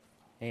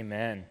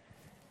Amen.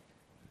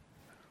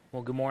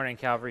 Well, good morning,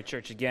 Calvary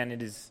Church. Again,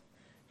 it is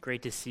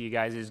great to see you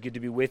guys. It is good to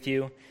be with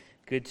you.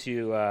 Good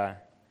to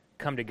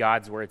come to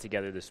God's Word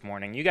together this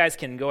morning. You guys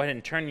can go ahead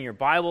and turn in your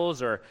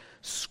Bibles or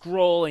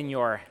scroll in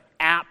your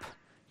app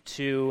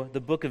to the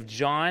book of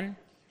John.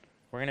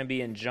 We're going to be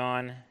in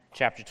John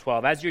chapter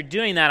 12. As you're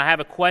doing that, I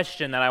have a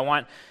question that I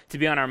want to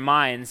be on our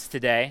minds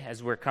today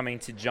as we're coming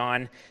to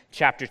John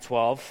chapter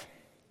 12.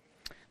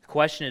 The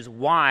question is,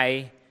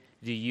 why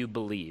do you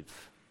believe?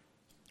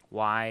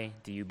 Why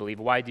do you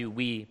believe? Why do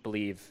we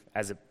believe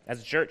as a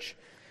church?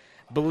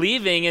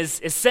 Believing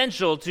is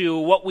essential to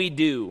what we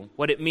do,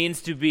 what it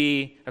means to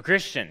be a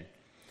Christian.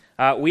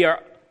 We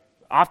are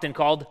often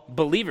called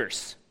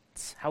believers.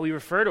 It's how we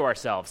refer to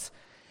ourselves.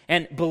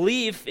 And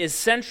belief is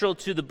central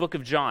to the book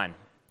of John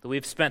that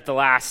we've spent the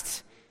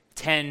last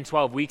 10,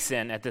 12 weeks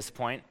in at this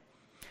point.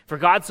 For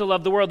God so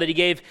loved the world that he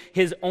gave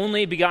his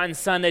only begotten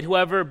Son, that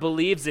whoever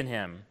believes in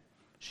him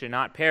should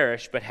not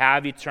perish, but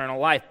have eternal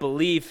life.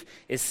 Belief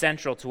is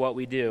central to what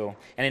we do,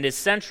 and it is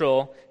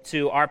central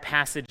to our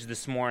passage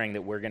this morning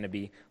that we're going to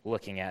be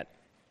looking at.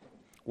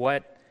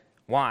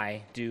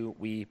 Why do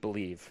we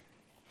believe?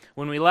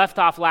 When we left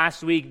off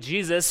last week,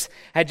 Jesus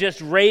had just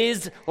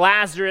raised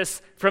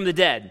Lazarus from the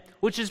dead,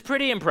 which is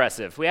pretty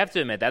impressive. We have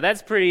to admit that.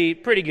 That's pretty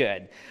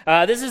good.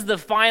 This is the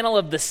final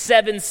of the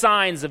 7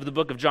 signs of the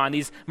book of John,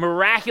 these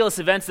miraculous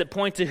events that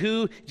point to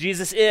who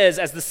Jesus is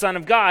as the Son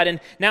of God. And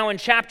now in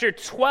chapter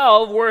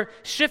 12, we're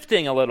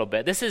shifting a little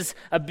bit. This is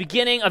a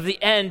beginning of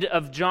the end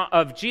of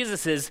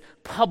Jesus'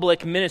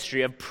 public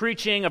ministry, of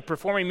preaching, of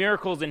performing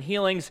miracles and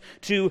healings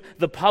to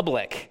the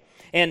public.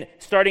 And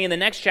starting in the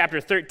next chapter,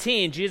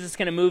 13, Jesus is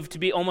going to move to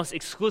be almost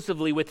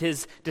exclusively with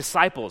his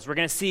disciples. We're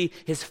going to see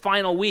his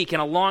final week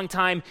and a long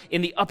time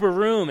in the upper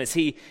room as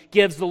he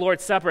gives the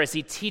Lord's Supper, as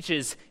he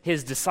teaches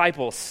his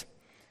disciples.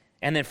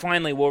 And then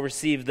finally, we'll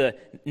receive the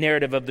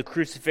narrative of the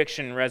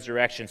crucifixion and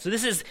resurrection. So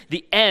this is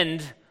the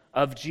end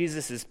of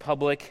Jesus'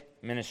 public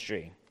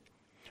ministry.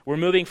 We're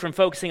moving from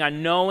focusing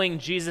on knowing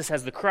Jesus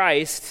as the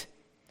Christ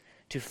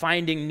to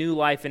finding new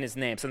life in his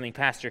name, something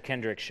Pastor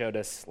Kendrick showed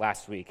us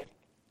last week.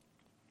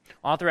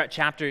 All throughout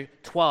chapter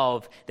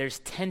 12, there's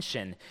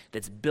tension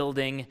that's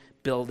building.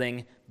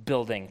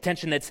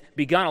 Tension that's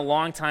begun a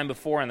long time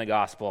before in the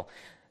gospel.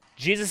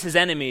 Jesus'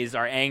 enemies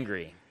are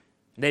angry.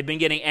 They've been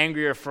getting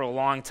angrier for a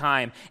long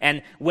time.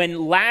 And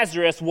when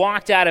Lazarus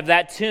walked out of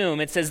that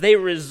tomb, it says they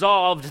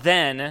resolved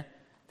then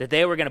that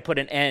they were going to put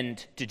an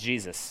end to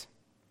Jesus.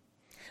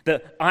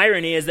 The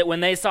irony is that when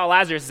they saw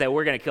Lazarus, they said,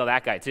 we're going to kill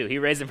that guy too. He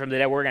raised him from the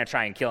dead. We're going to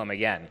try and kill him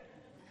again.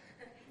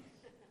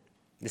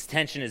 This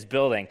tension is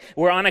building.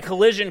 We're on a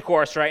collision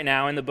course right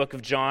now in the book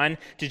of John.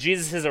 To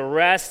Jesus'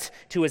 arrest,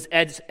 to his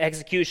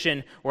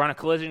execution, we're on a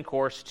collision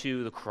course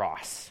to the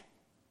cross.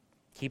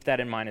 Keep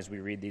that in mind as we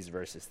read these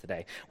verses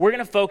today. We're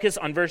going to focus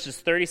on verses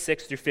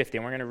 36 through 50,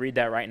 and we're going to read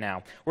that right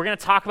now. We're going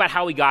to talk about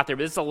how we got there,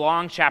 but this is a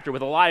long chapter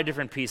with a lot of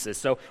different pieces.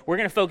 So we're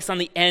going to focus on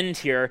the end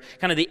here,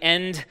 kind of the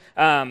end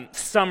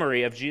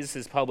summary of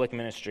Jesus' public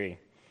ministry,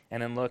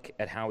 and then look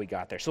at how we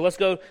got there. So let's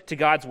go to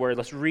God's Word.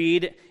 Let's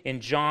read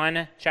in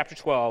John chapter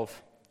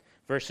 12,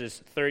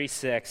 verses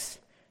 36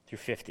 through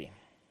 50.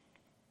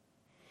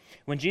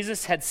 When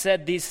Jesus had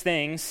said these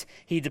things,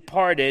 he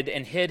departed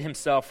and hid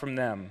himself from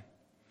them.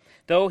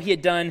 Though he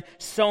had done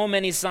so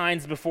many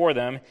signs before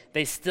them,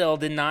 they still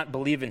did not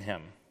believe in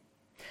him,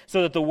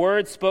 so that the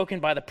word spoken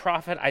by the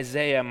prophet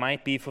Isaiah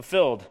might be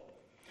fulfilled.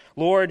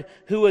 Lord,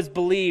 who has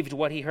believed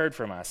what he heard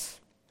from us?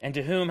 And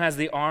to whom has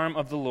the arm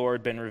of the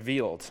Lord been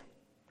revealed?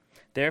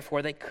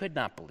 Therefore they could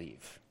not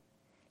believe.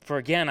 For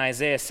again,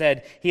 Isaiah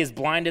said, he has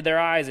blinded their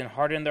eyes and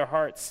hardened their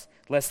hearts,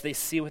 lest they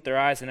see with their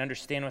eyes and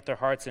understand with their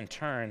hearts and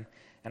turn,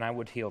 and I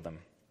would heal them.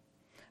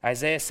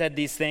 Isaiah said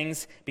these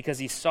things because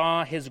he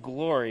saw his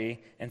glory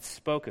and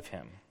spoke of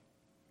him.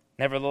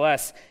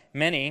 Nevertheless,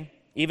 many,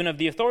 even of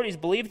the authorities,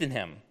 believed in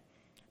him,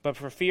 but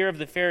for fear of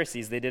the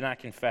Pharisees they did not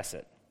confess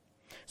it,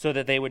 so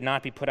that they would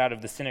not be put out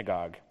of the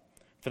synagogue.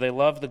 For they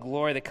love the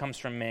glory that comes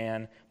from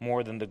man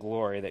more than the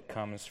glory that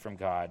comes from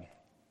God.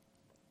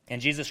 And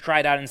Jesus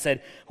cried out and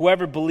said,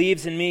 whoever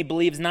believes in me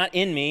believes not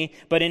in me,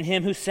 but in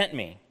him who sent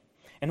me.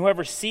 And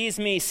whoever sees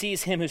me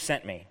sees him who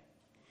sent me.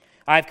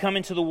 I have come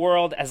into the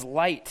world as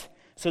light,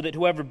 so that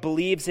whoever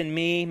believes in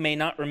me may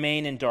not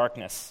remain in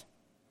darkness.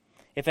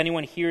 If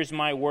anyone hears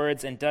my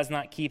words and does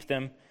not keep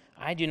them,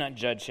 I do not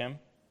judge him,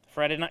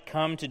 for I did not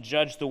come to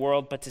judge the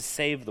world, but to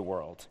save the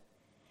world.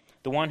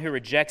 The one who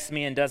rejects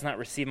me and does not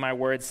receive my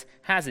words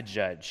has a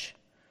judge.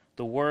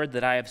 The word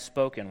that I have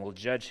spoken will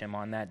judge him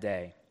on that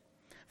day.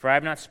 For I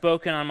have not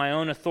spoken on my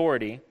own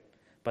authority,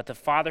 but the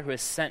Father who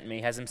has sent me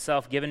has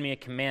himself given me a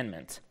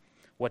commandment,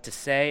 what to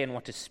say and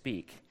what to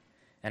speak.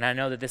 And I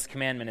know that this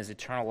commandment is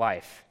eternal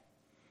life.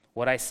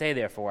 What I say,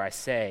 therefore, I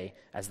say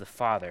as the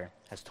Father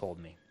has told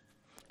me.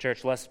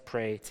 Church, let's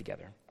pray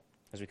together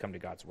as we come to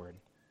God's Word.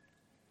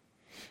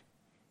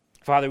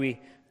 Father, we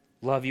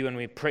love you and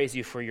we praise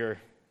you for your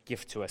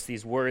gift to us,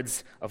 these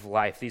words of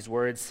life, these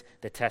words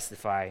that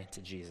testify to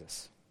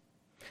Jesus.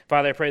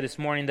 Father, I pray this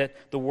morning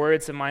that the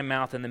words of my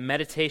mouth and the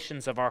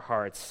meditations of our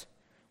hearts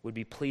would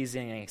be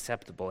pleasing and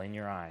acceptable in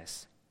your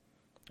eyes,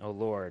 O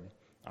Lord,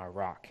 our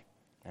rock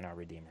and our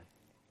Redeemer.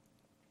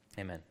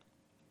 Amen.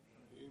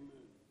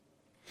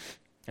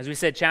 As we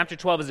said, chapter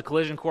 12 is a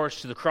collision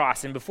course to the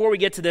cross. And before we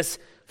get to this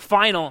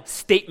final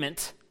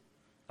statement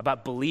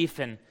about belief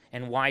and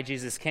why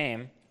Jesus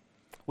came,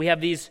 we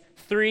have these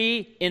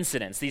three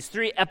incidents, these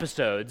three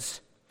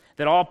episodes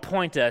that all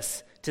point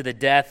us to the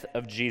death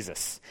of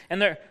Jesus.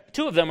 And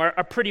two of them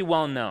are pretty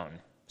well known.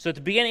 So at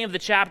the beginning of the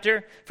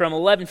chapter, from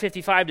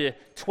 11:55 to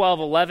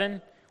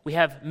 12:11, we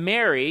have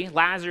Mary,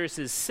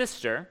 Lazarus'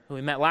 sister, who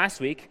we met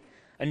last week,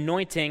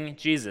 anointing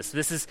Jesus.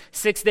 This is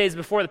 6 days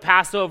before the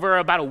Passover,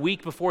 about a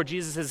week before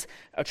Jesus'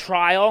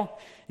 trial.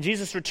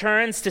 Jesus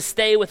returns to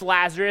stay with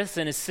Lazarus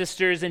and his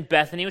sisters in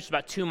Bethany, which is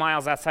about 2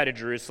 miles outside of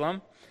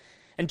Jerusalem.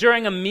 And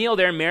during a meal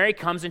there, Mary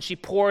comes and she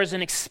pours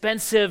an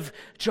expensive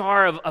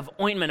jar of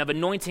ointment, of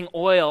anointing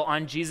oil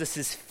on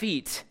Jesus'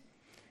 feet.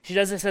 She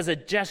does this as a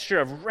gesture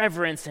of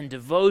reverence and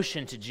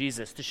devotion to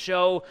Jesus, to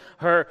show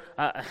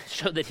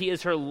that he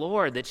is her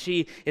Lord, that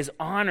she is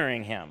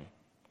honoring him.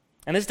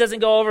 And this doesn't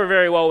go over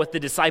very well with the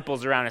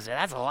disciples around and say,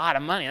 that's a lot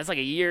of money. That's like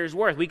a year's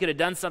worth. We could have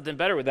done something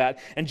better with that.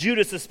 And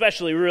Judas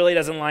especially really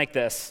doesn't like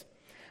this.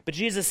 But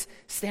Jesus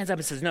stands up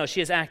and says, no, she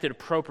has acted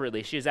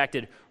appropriately. She has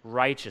acted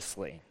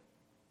righteously.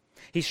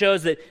 He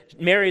shows that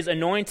Mary's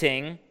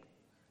anointing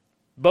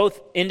both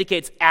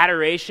indicates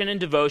adoration and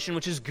devotion,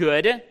 which is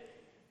good.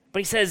 But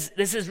he says,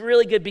 this is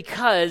really good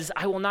because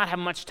I will not have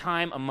much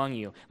time among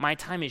you. My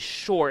time is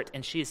short,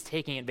 and she is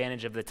taking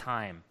advantage of the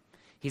time.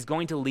 He's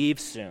going to leave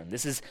soon.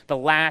 This is the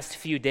last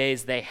few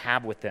days they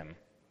have with him.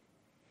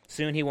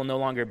 Soon he will no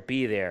longer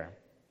be there.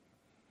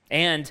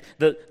 And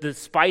the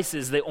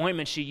spices, the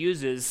ointment she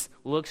uses,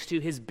 looks to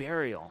his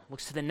burial,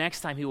 looks to the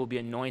next time he will be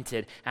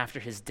anointed after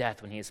his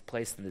death when he is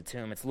placed in the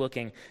tomb. It's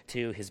looking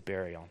to his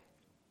burial.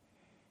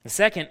 The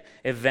second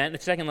event,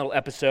 the second little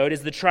episode,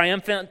 is the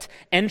triumphant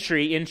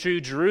entry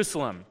into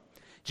Jerusalem.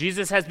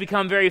 Jesus has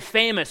become very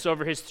famous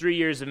over his 3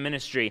 years of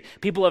ministry.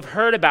 People have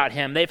heard about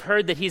him. They've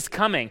heard that he's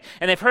coming.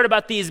 And they've heard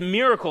about these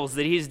miracles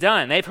that he's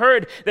done. They've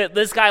heard that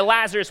this guy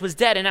Lazarus was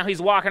dead and now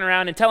he's walking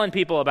around and telling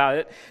people about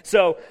it.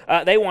 So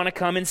they want to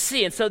come and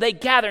see. And so they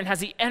gather, and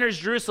as he enters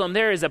Jerusalem,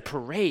 there is a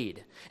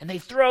parade. And they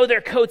throw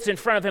their coats in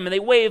front of him and they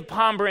wave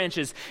palm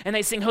branches. And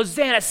they sing,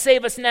 Hosanna,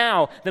 save us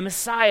now. The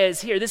Messiah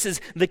is here. This is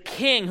the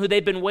king who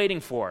they've been waiting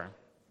for.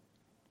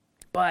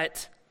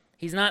 But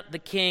he's not the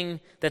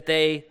king that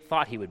they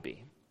thought he would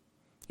be.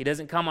 He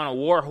doesn't come on a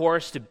war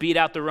horse to beat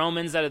out the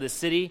Romans out of the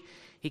city.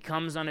 He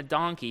comes on a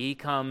donkey. He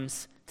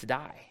comes to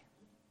die.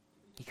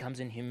 He comes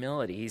in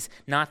humility. He's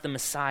not the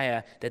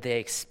Messiah that they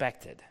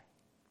expected.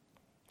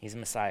 He's a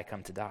Messiah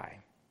come to die.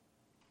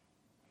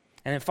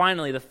 And then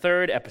finally, the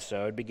third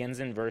episode begins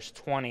in verse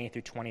 20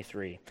 through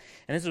 23.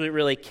 And this is what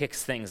really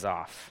kicks things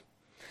off.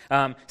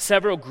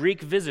 Several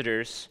Greek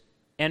visitors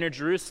enter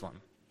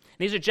Jerusalem.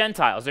 These are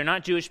Gentiles. They're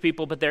not Jewish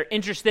people, but they're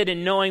interested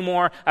in knowing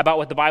more about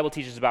what the Bible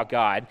teaches about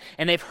God.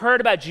 And they've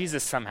heard about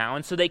Jesus somehow.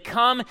 And so they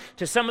come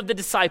to some of the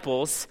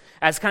disciples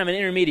as kind of an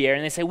intermediary,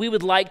 and they say, we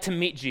would like to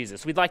meet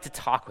Jesus. We'd like to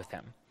talk with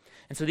him.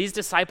 And so these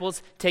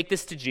disciples take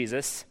this to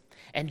Jesus,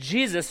 and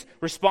Jesus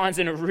responds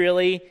in a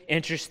really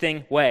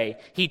interesting way.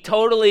 He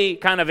totally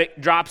kind of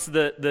drops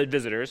the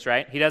visitors,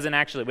 right? He doesn't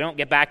actually, we don't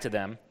get back to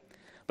them.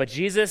 But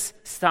Jesus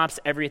stops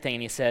everything,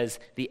 and he says,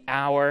 the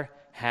hour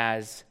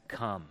has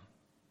come.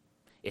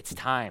 It's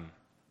time.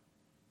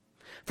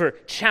 For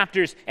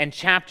chapters and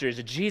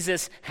chapters,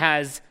 Jesus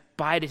has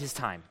bided his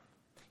time.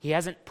 He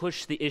hasn't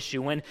pushed the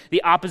issue. When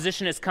the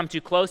opposition has come too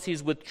close,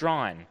 he's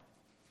withdrawn.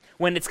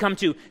 When it's come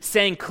to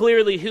saying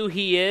clearly who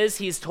he is,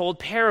 he's told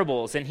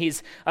parables, and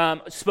he's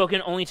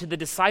spoken only to the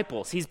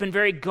disciples. He's been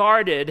very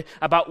guarded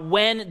about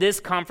when this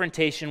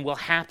confrontation will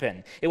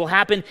happen. It will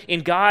happen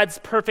in God's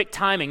perfect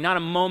timing, not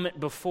a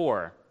moment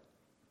before.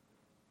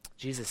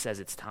 Jesus says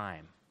it's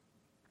time.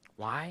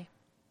 Why?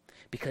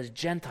 Because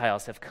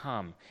Gentiles have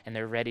come and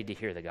they're ready to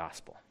hear the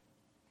gospel.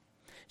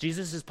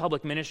 Jesus'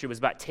 public ministry was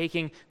about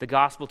taking the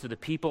gospel to the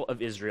people of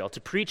Israel,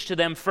 to preach to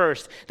them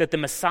first that the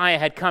Messiah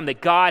had come,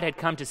 that God had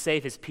come to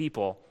save his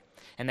people,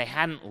 and they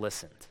hadn't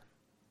listened.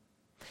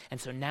 And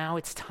so now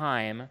it's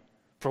time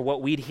for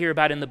what we'd hear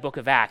about in the book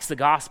of Acts, the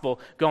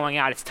gospel going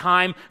out. It's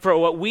time for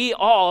what we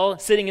all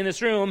sitting in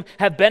this room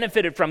have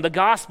benefited from, the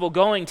gospel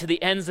going to the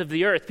ends of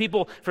the earth.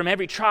 People from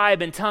every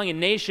tribe and tongue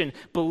and nation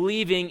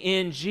believing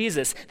in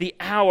Jesus. The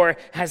hour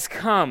has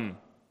come.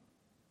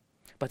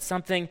 But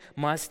something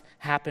must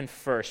happen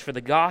first. For the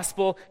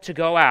gospel to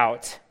go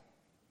out,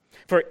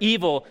 for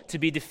evil to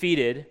be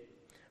defeated,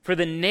 for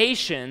the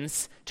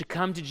nations to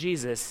come to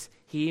Jesus,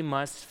 he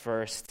must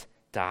first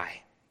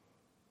die.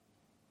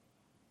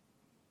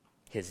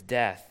 His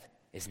death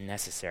is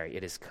necessary.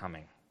 It is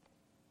coming.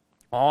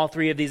 All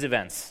three of these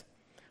events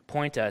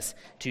point us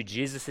to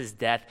Jesus'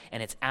 death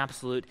and its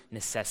absolute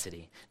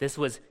necessity. This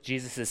was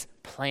Jesus'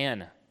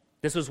 plan.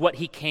 This was what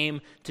he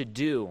came to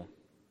do.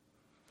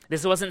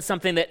 This wasn't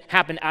something that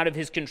happened out of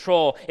his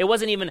control. It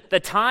wasn't even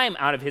the time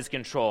out of his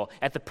control.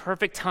 At the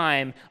perfect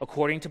time,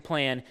 according to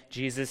plan,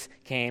 Jesus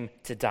came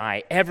to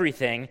die.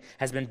 Everything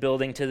has been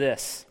building to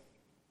this.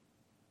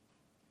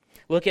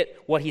 Look at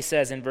what he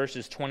says in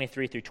verses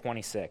 23 through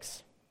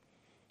 26.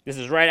 This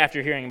is right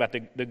after hearing about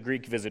the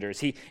Greek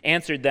visitors. He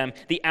answered them,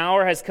 "The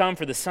hour has come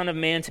for the Son of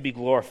Man to be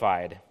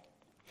glorified.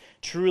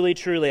 Truly,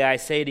 truly, I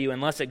say to you,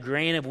 unless a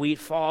grain of wheat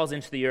falls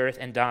into the earth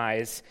and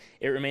dies,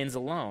 it remains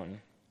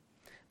alone.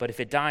 But if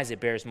it dies,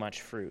 it bears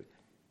much fruit.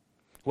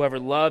 Whoever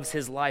loves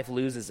his life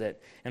loses it,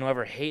 and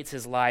whoever hates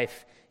his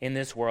life in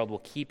this world will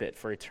keep it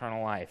for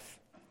eternal life.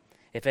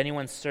 If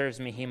anyone serves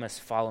me, he must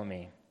follow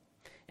me.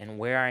 And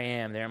where I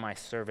am, there my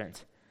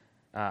servant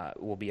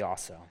will be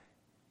also.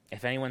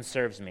 If anyone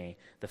serves me,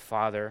 the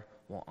Father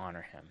will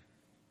honor him."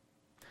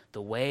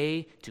 The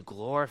way to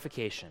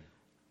glorification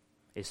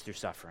is through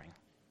suffering.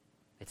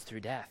 It's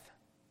through death.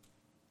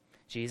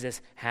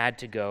 Jesus had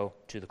to go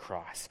to the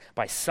cross.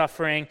 By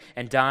suffering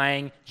and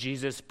dying,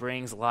 Jesus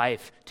brings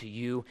life to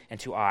you and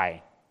to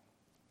I.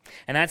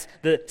 And that's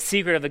the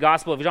secret of the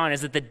Gospel of John,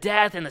 is that the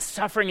death and the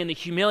suffering and the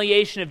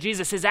humiliation of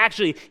Jesus is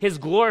actually his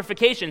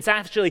glorification. It's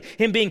actually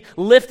him being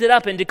lifted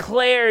up and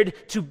declared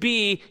to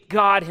be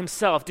God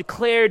himself,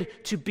 declared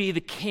to be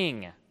the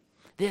King.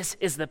 This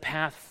is the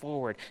path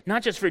forward,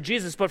 not just for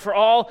Jesus, but for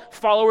all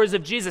followers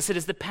of Jesus. It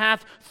is the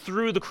path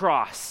through the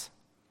cross.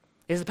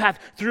 It is the path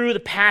through the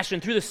passion,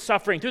 through the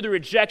suffering, through the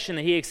rejection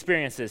that he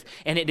experiences.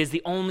 And it is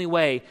the only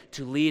way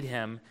to lead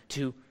him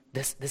to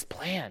this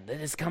plan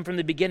that has come from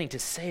the beginning to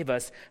save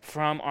us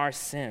from our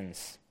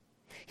sins.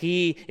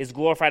 He is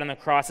glorified on the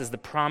cross as the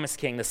promised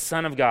King, the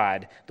Son of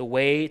God. The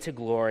way to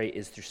glory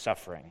is through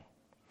suffering.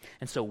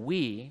 And so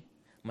we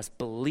must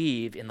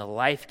believe in the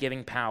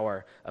life-giving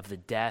power of the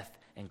death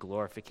and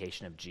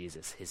glorification of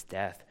Jesus. His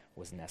death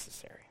was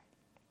necessary.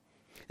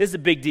 This is a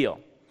big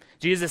deal.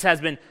 Jesus has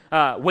been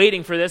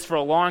waiting for this for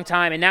a long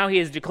time, and now he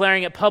is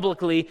declaring it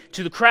publicly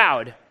to the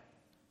crowd,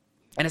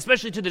 and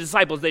especially to the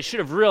disciples. They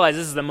should have realized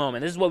this is the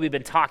moment. This is what we've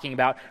been talking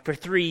about for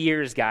 3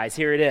 years, guys.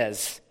 Here it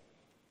is.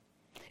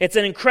 It's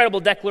an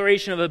incredible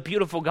declaration of a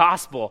beautiful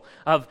gospel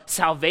of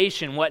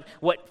salvation,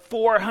 what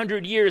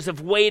 400 years of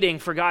waiting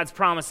for God's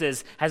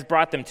promises has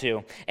brought them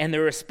to. And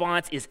the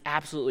response is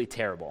absolutely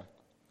terrible.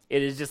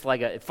 It is just like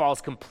it falls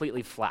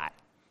completely flat.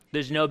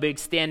 There's no big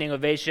standing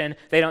ovation.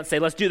 They don't say,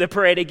 "Let's do the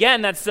parade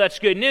again. That's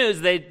such good news."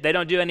 They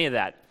don't do any of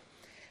that.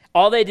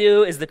 All they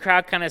do is the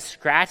crowd kind of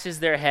scratches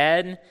their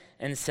head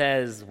and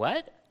says,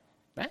 "What?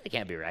 That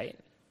can't be right.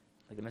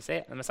 Like the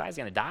Messiah's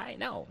going to die?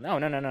 No.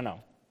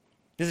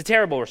 This is a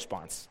terrible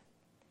response.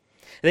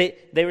 They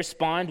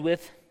respond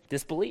with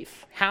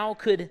disbelief. How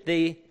could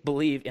they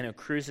believe in a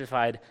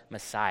crucified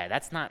Messiah?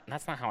 That's not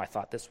how I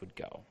thought this would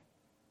go.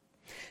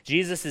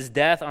 Jesus'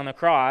 death on the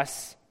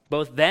cross,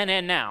 both then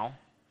and now,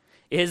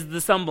 is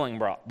the stumbling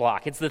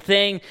block. It's the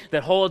thing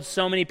that holds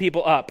so many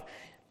people up.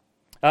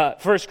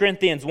 1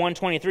 Corinthians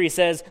 1:23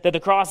 says that the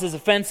cross is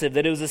offensive,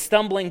 that it was a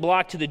stumbling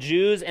block to the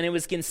Jews, and it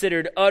was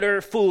considered utter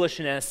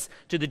foolishness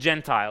to the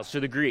Gentiles, to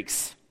the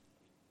Greeks.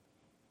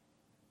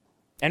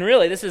 And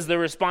really, this is the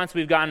response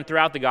we've gotten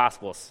throughout the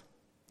Gospels,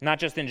 not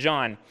just in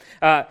John.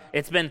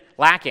 It's been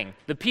lacking.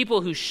 The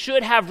people who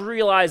should have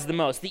realized the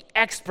most, the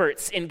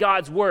experts in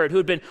God's Word, who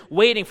had been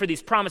waiting for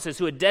these promises,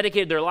 who had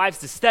dedicated their lives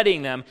to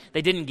studying them,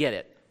 they didn't get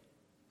it.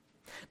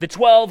 The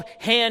 12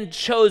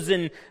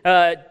 hand-chosen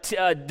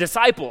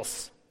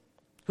disciples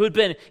who had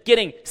been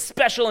getting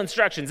special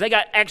instructions, they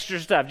got extra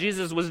stuff.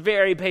 Jesus was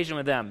very patient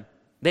with them.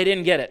 They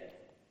didn't get it.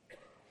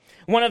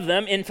 One of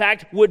them, in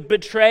fact, would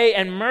betray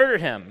and murder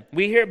him.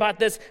 We hear about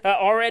this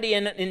already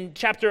in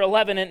chapter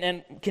 11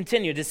 and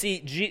continue to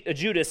see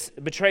Judas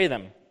betray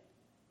them.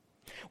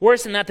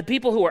 Worse than that, the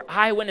people who were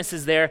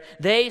eyewitnesses there,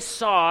 they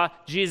saw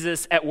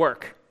Jesus at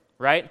work.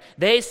 Right?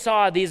 They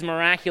saw these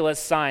miraculous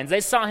signs. They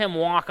saw him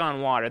walk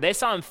on water. They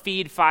saw him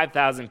feed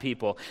 5,000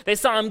 people. They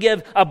saw him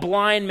give a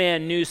blind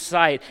man new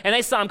sight. And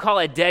they saw him call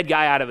a dead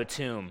guy out of a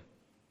tomb.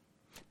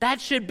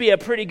 That should be a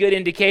pretty good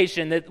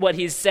indication that what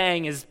he's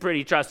saying is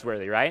pretty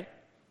trustworthy, right?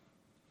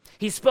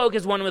 He spoke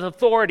as one with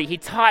authority. He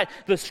taught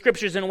the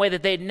scriptures in a way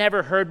that they'd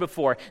never heard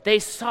before. They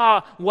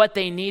saw what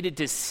they needed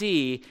to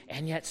see,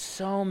 and yet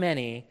so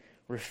many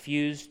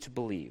refused to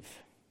believe.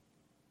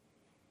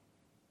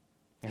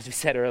 As we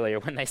said earlier,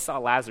 when they saw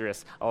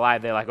Lazarus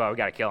alive, they're like, "Oh, we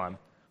got to kill him,"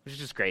 which is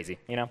just crazy,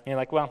 you know? And you're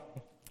like, well,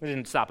 we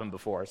didn't stop him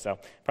before, so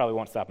probably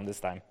won't stop him this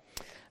time.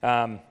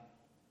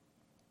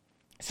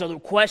 So the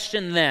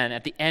question then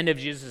at the end of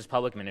Jesus'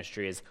 public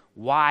ministry is,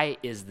 why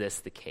is this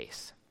the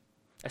case?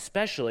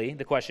 Especially,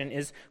 the question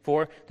is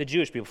for the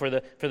Jewish people, for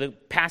the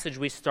passage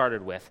we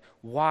started with.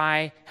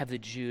 Why have the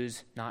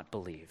Jews not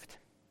believed?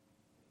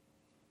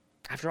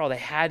 After all, they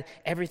had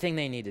everything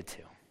they needed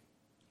to.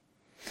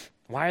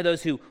 Why are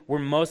those who were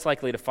most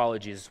likely to follow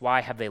Jesus,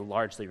 why have they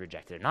largely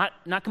rejected it?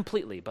 Not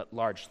completely, but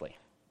largely.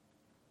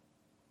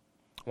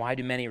 Why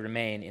do many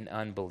remain in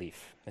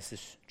unbelief? This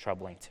is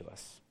troubling to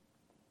us.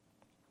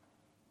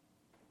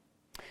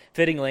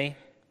 Fittingly,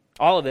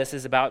 all of this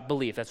is about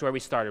belief. That's where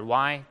we started.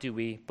 Why do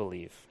we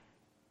believe?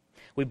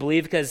 We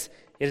believe because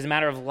it is a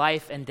matter of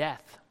life and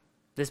death.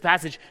 This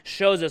passage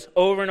shows us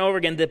over and over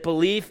again that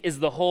belief is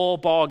the whole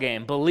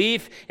ballgame.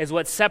 Belief is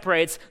what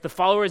separates the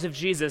followers of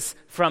Jesus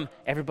from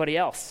everybody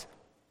else.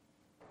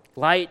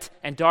 Light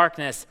and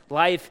darkness,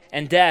 life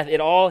and death, it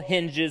all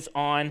hinges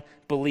on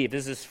belief.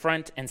 This is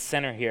front and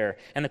center here.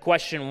 And the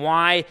question,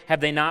 why have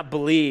they not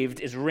believed,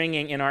 is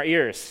ringing in our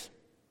ears.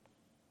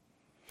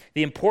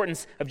 The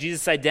importance of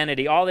Jesus'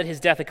 identity, all that his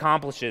death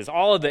accomplishes,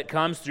 all of it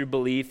comes through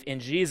belief in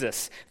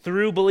Jesus.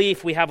 Through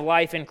belief, we have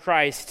life in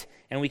Christ,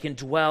 and we can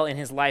dwell in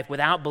his life.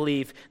 Without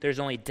belief, there's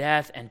only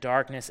death and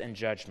darkness and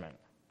judgment.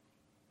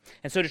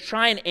 And so to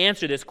try and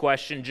answer this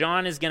question,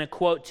 John is going to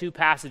quote two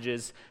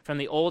passages from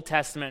the Old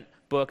Testament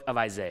book of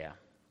Isaiah.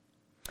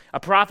 A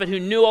prophet who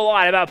knew a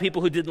lot about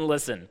people who didn't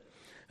listen,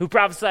 who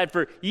prophesied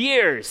for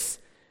years,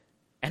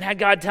 and had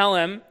God tell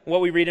him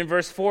what we read in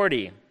verse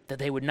 40, that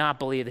they would not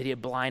believe, that he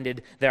had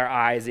blinded their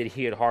eyes, that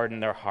he had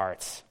hardened their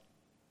hearts.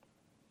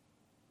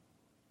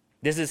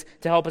 This is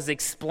to help us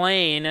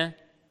explain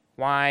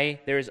why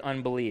there is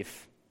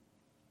unbelief.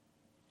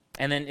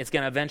 And then it's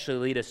going to eventually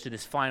lead us to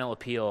this final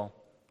appeal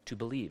to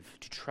believe,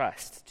 to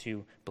trust,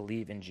 to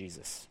believe in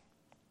Jesus.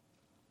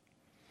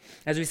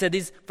 As we said,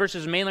 these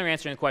verses are mainly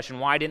answering the question,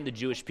 why didn't the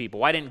Jewish people,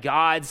 why didn't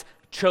God's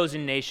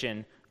chosen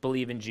nation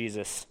believe in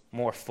Jesus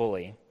more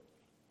fully?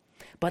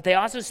 But they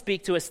also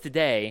speak to us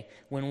today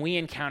when we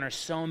encounter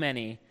so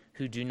many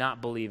who do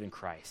not believe in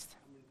Christ.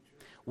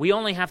 We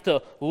only have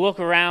to look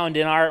around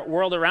in our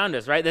world around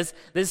us, right?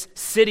 This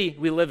city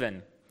we live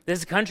in,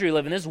 this country we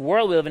live in, this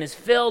world we live in is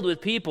filled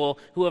with people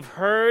who have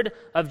heard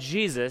of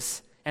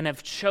Jesus and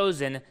have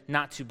chosen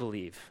not to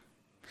believe.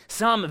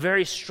 Some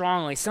very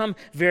strongly, some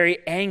very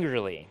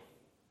angrily.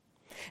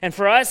 And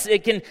for us,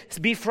 it can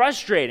be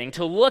frustrating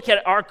to look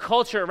at our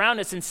culture around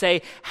us and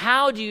say,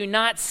 how do you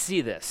not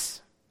see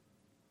this?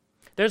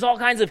 There's all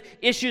kinds of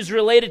issues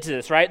related to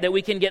this, right, that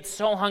we can get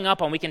so hung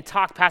up on. We can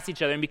talk past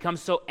each other and become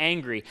so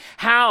angry.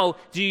 How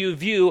do you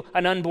view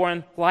an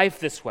unborn life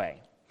this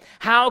way?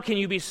 How can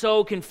you be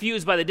so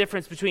confused by the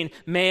difference between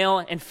male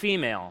and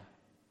female?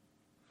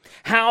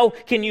 How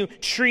can you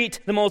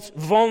treat the most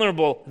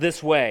vulnerable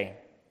this way?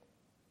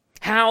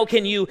 How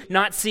can you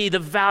not see the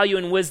value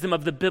and wisdom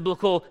of the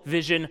biblical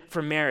vision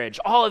for marriage?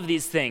 All of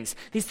these things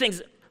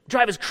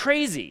drive us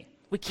crazy.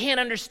 We can't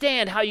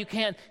understand how you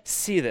can't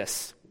see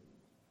this.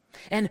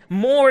 And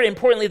more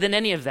importantly than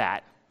any of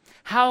that,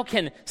 how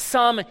can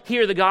some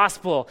hear the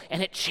gospel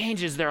and it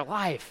changes their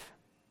life?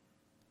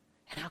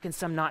 And how can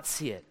some not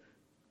see it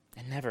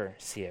and never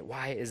see it?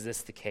 Why is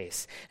this the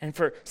case? And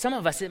for some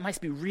of us, it might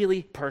be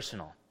really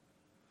personal.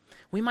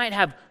 We might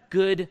have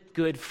good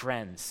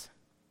friends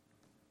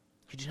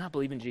who do not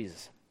believe in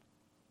Jesus,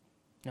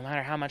 no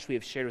matter how much we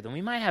have shared with them.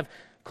 We might have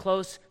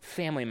close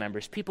family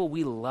members, people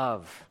we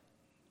love,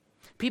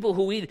 people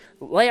who we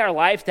lay our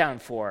life down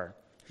for,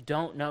 who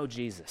don't know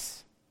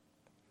Jesus.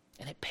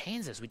 And it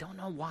pains us. We don't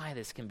know why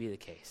this can be the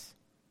case.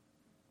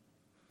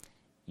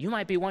 You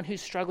might be one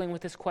who's struggling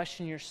with this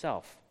question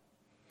yourself.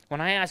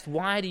 When I asked,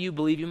 why do you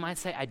believe? You might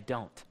say, I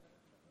don't.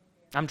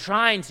 I'm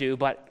trying to,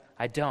 but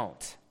I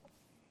don't.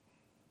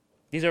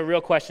 These are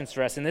real questions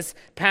for us, and this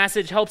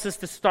passage helps us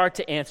to start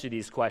to answer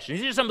these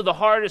questions. These are some of the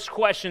hardest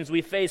questions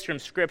we face from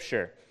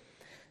Scripture.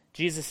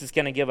 Jesus is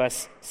going to give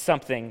us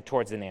something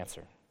towards an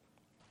answer.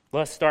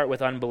 Let's start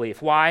with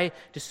unbelief. Why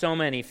do so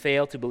many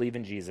fail to believe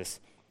in Jesus?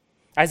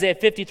 Isaiah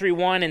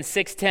 53:1 and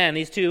 6:10,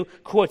 these two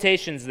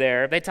quotations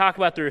there, they talk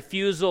about the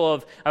refusal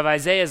of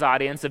Isaiah's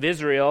audience, of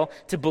Israel,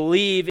 to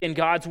believe in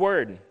God's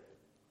word.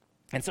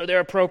 And so they're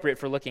appropriate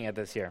for looking at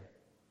this here.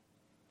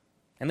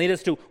 And lead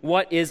us to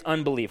what is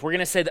unbelief. We're going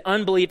to say that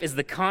unbelief is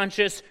the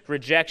conscious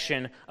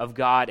rejection of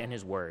God and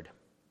his word.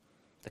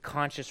 The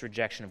conscious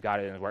rejection of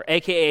God and his word,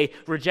 a.k.a.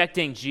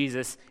 rejecting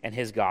Jesus and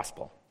his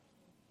gospel.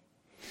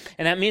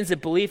 And that means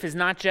that belief is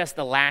not just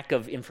a lack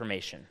of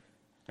information,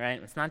 right?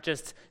 It's not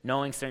just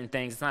knowing certain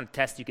things. It's not a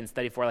test you can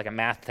study for like a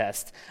math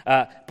test.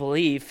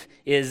 Belief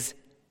is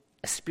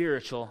a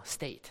spiritual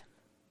state.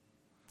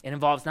 It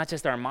involves not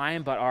just our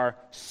mind, but our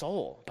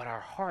soul, but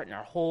our heart and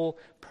our whole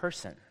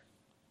person.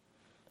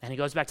 And it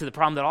goes back to the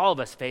problem that all of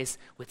us face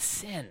with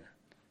sin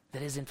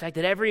that has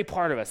infected every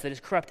part of us, that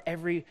has corrupted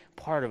every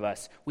part of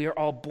us. We are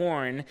all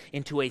born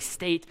into a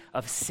state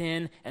of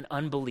sin and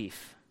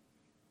unbelief.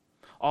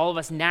 All of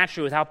us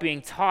naturally, without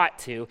being taught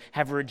to,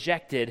 have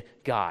rejected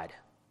God.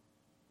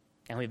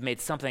 And we've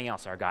made something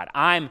else our God.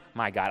 I'm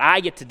my God.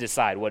 I get to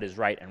decide what is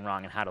right and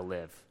wrong and how to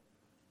live.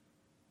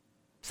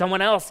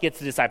 Someone else gets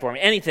to decide for me.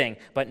 Anything,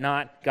 but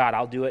not God.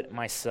 I'll do it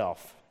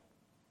myself.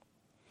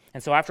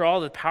 And so after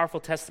all the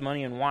powerful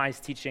testimony and wise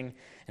teaching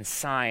and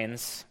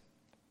signs,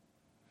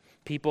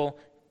 people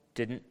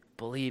didn't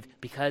believe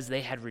because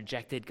they had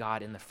rejected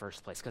God in the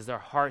first place, because their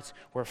hearts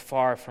were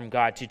far from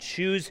God. To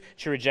choose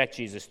to reject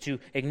Jesus, to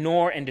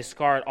ignore and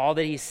discard all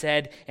that he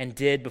said and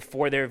did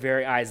before their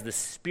very eyes, the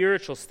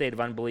spiritual state of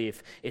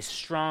unbelief is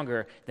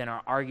stronger than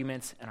our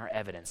arguments and our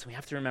evidence. We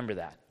have to remember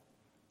that.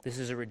 This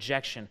is a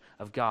rejection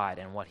of God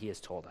and what he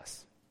has told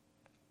us.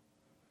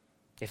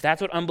 If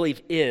that's what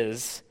unbelief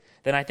is,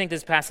 then I think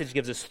this passage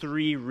gives us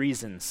 3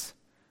 reasons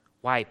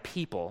why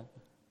people,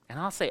 and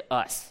I'll say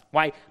us,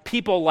 why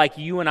people like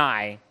you and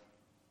I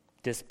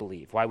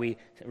disbelieve, why we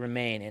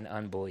remain in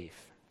unbelief.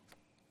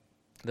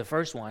 The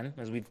first one,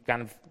 as we've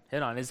kind of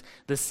hit on, is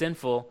the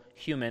sinful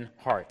human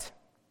heart.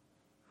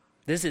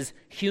 This is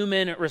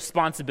human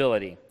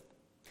responsibility.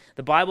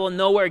 The Bible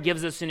nowhere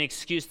gives us an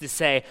excuse to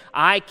say,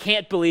 I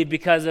can't believe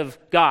because of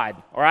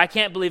God, or I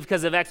can't believe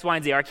because of X, Y,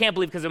 and Z, or I can't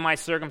believe because of my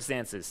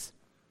circumstances.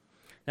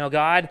 No,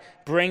 God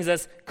brings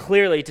us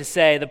clearly to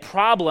say the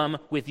problem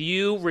with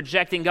you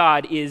rejecting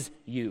God is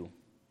you.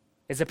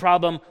 It's a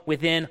problem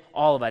within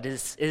all of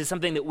us. It is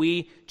something that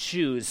we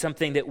choose,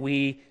 something that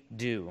we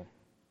do.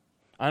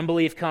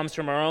 Unbelief comes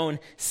from our own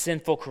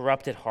sinful,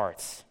 corrupted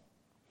hearts.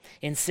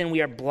 In sin,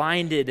 we are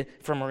blinded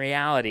from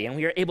reality, and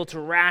we are able to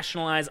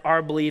rationalize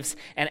our beliefs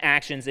and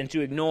actions and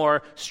to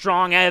ignore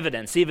strong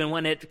evidence, even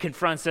when it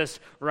confronts us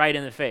right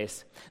in the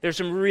face. There's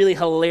some really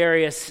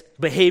hilarious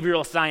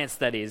behavioral science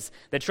studies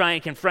that try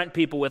and confront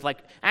people with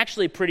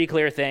actually pretty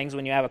clear things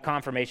when you have a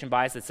confirmation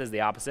bias that says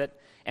the opposite.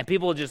 And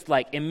people just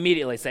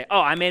immediately say,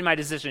 oh, I made my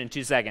decision in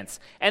 2 seconds.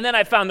 And then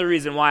I found the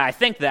reason why I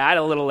think that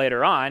a little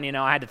later on.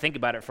 I had to think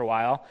about it for a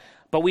while.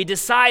 But we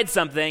decide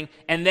something,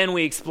 and then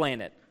we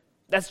explain it.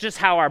 That's just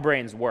how our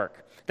brains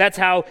work. That's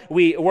how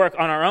we work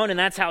on our own, and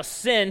that's how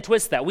sin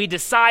twists that. We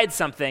decide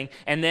something,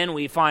 and then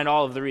we find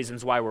all of the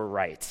reasons why we're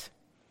right.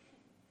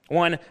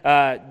 One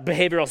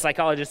behavioral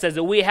psychologist says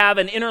that we have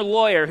an inner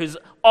lawyer who's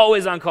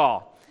always on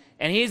call.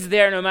 And he's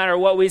there no matter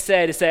what we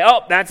say to say,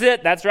 oh, that's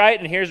it, that's right,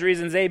 and here's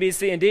reasons A, B,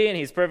 C, and D, and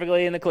he's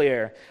perfectly in the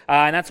clear.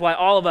 And that's why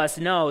all of us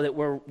know that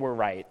we're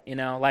right.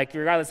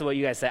 Regardless of what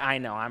you guys say, I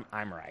know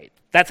I'm right.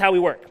 That's how we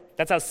work.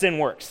 That's how sin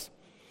works.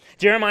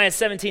 Jeremiah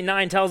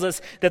 17:9 tells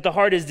us that the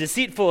heart is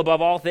deceitful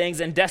above all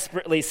things and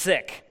desperately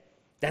sick.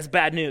 That's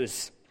bad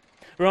news.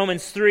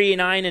 Romans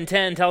 3:9 and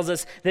 10 tells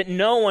us that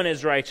no one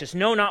is righteous,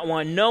 no, not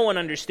one, no one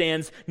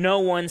understands, no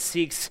one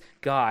seeks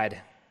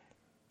God.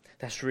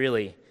 That's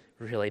really,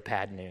 really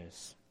bad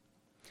news.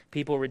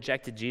 People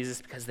rejected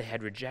Jesus because they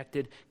had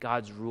rejected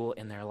God's rule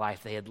in their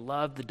life. They had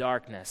loved the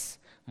darkness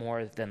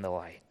more than the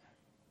light.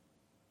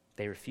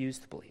 They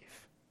refused to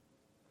believe.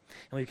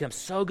 And we become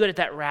so good at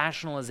that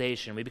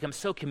rationalization, we become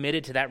so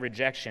committed to that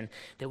rejection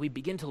that we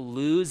begin to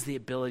lose the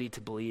ability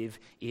to believe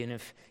even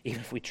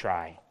if we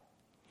try.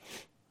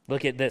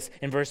 Look at this.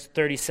 In verse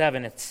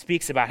 37, it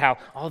speaks about how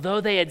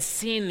although they had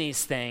seen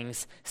these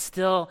things,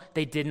 still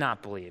they did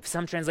not believe.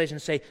 Some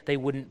translations say they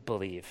wouldn't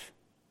believe.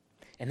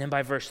 And then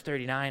by verse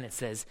 39, it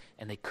says,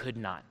 and they could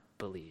not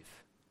believe.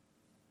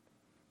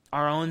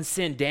 Our own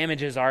sin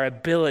damages our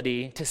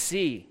ability to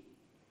see.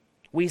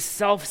 We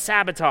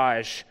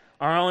self-sabotage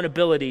our own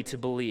ability to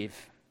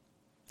believe.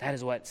 That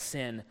is what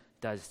sin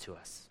does to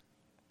us.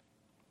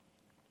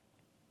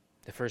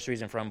 The first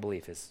reason for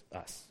unbelief is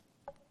us.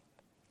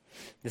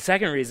 The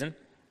second reason,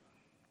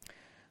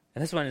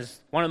 and this one is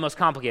one of the most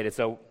complicated,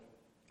 so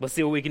let's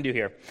see what we can do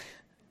here,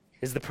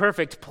 is the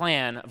perfect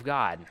plan of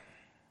God.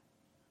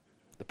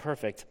 The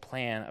perfect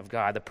plan of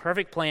God. The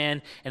perfect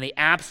plan and the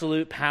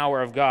absolute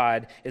power of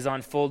God is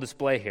on full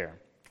display here.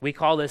 We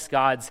call this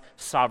God's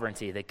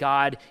sovereignty, that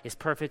God is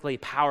perfectly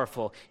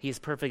powerful, He is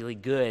perfectly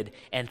good,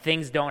 and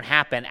things don't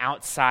happen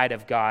outside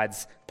of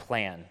God's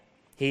plan.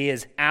 He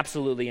is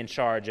absolutely in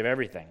charge of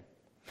everything.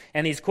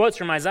 And these quotes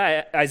from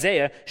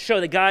Isaiah show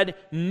that God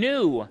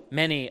knew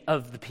many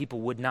of the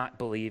people would not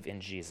believe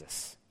in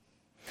Jesus.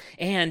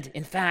 And,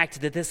 in fact,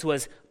 that this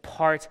was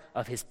part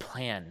of His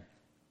plan.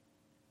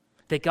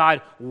 That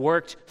God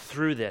worked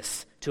through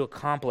this to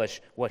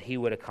accomplish what He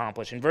would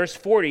accomplish. And verse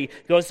 40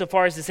 goes so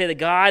far as to say that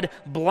God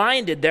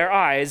blinded their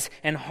eyes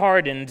and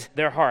hardened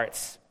their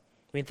hearts.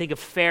 We can think of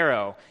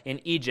Pharaoh in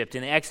Egypt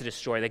in the Exodus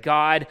story, that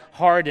God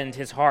hardened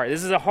his heart.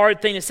 This is a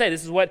hard thing to say.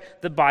 This is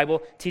what the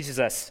Bible teaches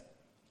us.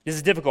 This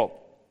is difficult.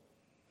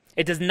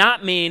 It does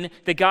not mean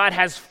that God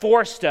has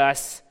forced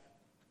us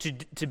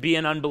to be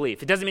in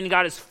unbelief. It doesn't mean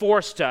God has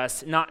forced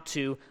us not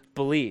to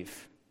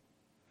believe.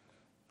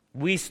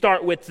 We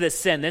start with this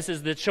sin. This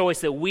is the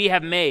choice that we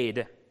have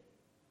made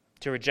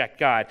to reject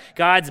God.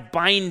 God's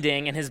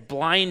binding and His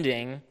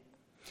blinding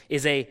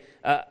is a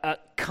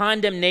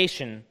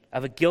condemnation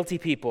of a guilty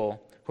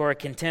people who are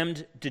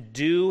condemned to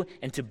do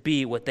and to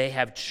be what they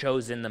have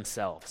chosen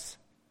themselves.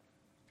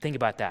 Think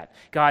about that.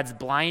 God's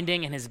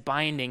blinding and His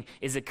binding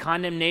is a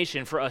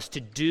condemnation for us to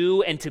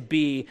do and to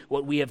be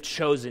what we have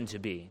chosen to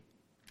be.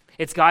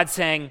 It's God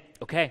saying,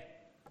 okay,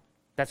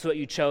 that's what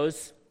you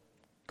chose,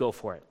 go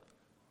for it.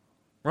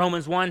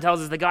 Romans 1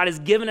 tells us that God has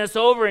given us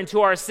over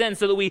into our sin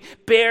so that we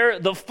bear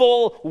the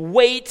full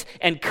weight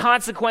and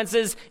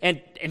consequences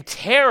and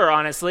terror,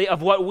 honestly,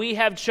 of what we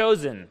have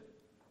chosen.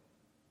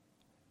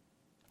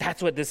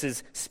 That's what this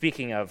is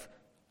speaking of.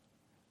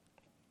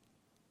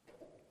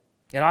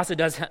 It also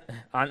does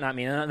not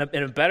mean,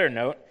 in a better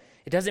note,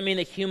 it doesn't mean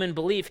that human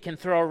belief can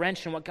throw a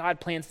wrench in what God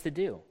plans to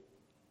do.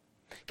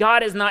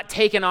 God is not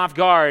taken off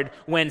guard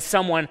when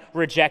someone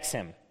rejects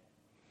Him.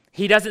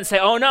 He doesn't say,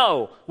 oh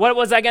no, what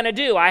was I going to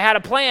do? I had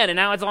a plan and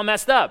now it's all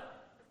messed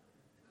up.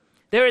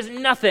 There is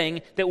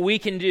nothing that we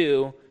can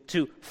do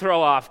to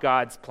throw off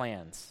God's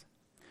plans.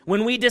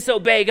 When we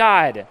disobey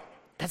God,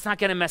 that's not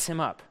going to mess him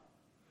up.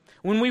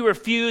 When we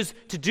refuse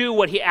to do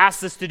what he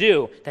asks us to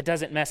do, that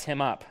doesn't mess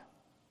him up.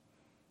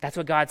 That's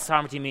what God's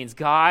sovereignty means.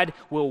 God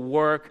will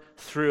work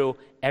through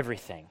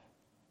everything.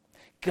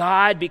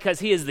 God, because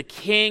he is the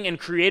king and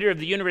creator of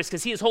the universe,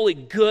 because he is wholly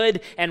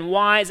good and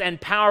wise and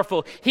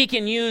powerful, he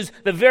can use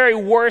the very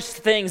worst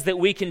things that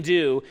we can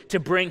do to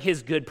bring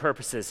his good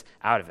purposes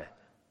out of it.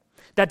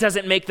 That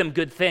doesn't make them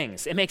good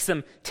things. It makes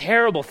them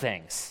terrible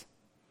things.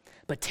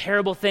 But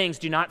terrible things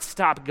do not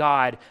stop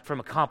God from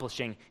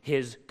accomplishing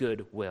his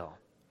good will.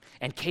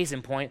 And case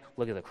in point,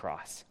 look at the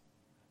cross.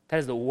 That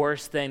is the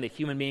worst thing that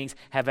human beings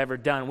have ever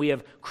done. We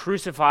have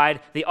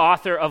crucified the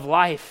author of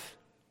life.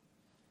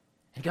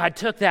 And God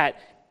took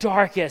that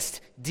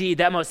darkest deed,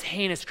 that most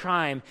heinous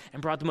crime,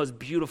 and brought the most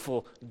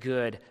beautiful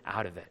good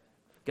out of it.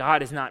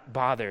 God is not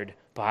bothered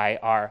by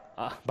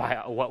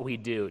what we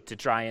do to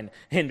try and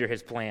hinder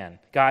his plan.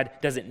 God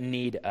doesn't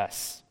need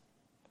us.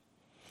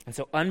 And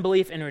so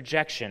unbelief and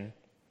rejection,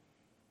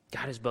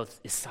 God is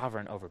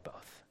sovereign over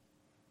both.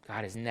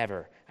 God is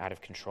never out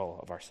of control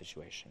of our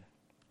situation.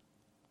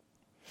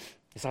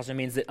 This also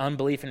means that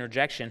unbelief and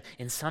rejection,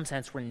 in some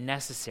sense, were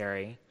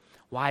necessary.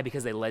 Why?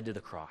 Because they led to the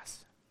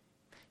cross.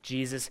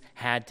 Jesus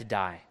had to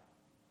die.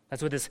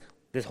 That's what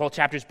this whole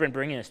chapter's been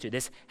bringing us to.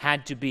 This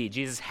had to be.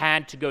 Jesus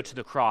had to go to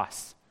the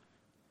cross.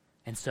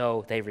 And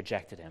so they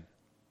rejected him.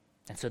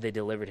 And so they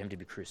delivered him to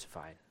be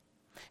crucified.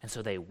 And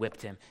so they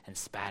whipped him and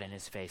spat in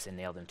his face and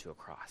nailed him to a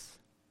cross.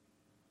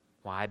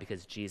 Why?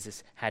 Because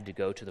Jesus had to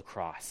go to the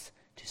cross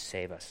to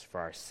save us for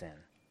our sin.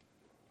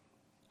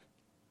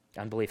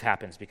 Unbelief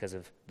happens because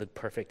of the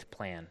perfect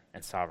plan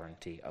and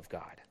sovereignty of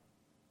God.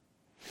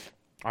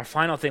 Our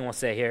final thing we'll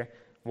say here,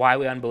 why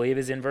we unbelieve,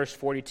 is in verse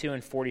 42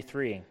 and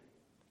 43.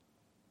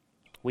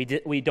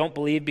 We don't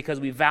believe because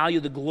we value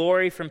the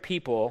glory from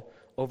people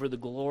over the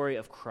glory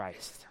of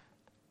Christ.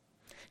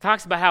 It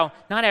talks about how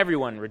not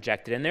everyone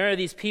rejected, and there are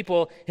these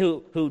people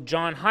who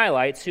John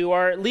highlights who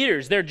are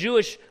leaders. They're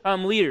Jewish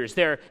leaders.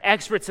 They're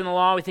experts in the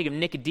law. We think of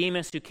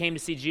Nicodemus, who came to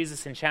see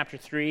Jesus in chapter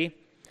 3.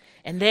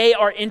 And they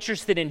are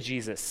interested in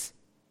Jesus.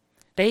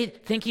 They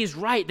think he's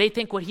right. They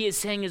think what he is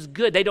saying is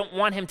good. They don't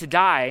want him to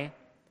die.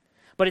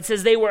 But it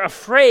says they were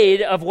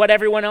afraid of what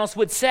everyone else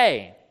would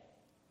say.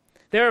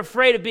 They're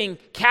afraid of being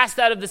cast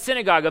out of the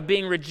synagogue, of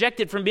being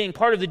rejected from being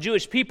part of the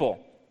Jewish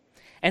people.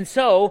 And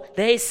so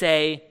they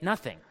say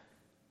nothing.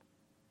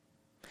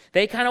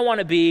 They kind of want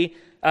to be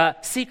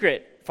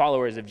secret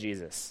followers of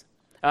Jesus,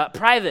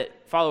 private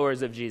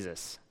followers of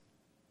Jesus.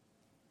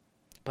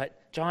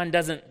 But John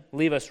doesn't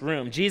leave us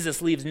room.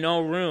 Jesus leaves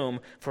no room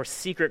for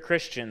secret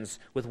Christians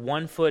with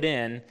one foot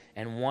in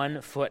and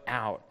one foot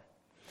out.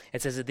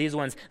 It says that these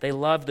ones, they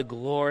love the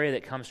glory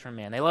that comes from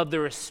man. They love the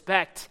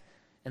respect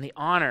and the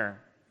honor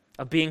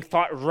of being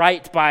thought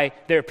right by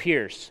their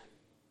peers.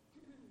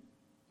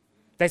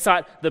 They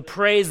sought the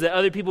praise that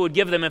other people would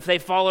give them if they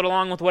followed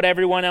along with what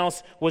everyone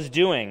else was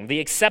doing. The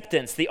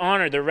acceptance, the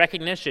honor, the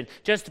recognition,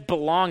 just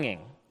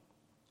belonging.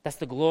 That's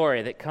the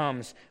glory that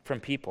comes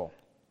from people.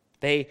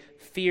 They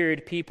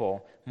feared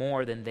people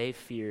more than they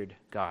feared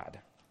God.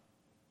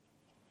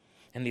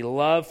 And the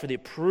love for the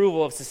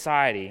approval of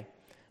society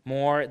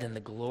more than the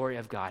glory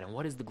of God. And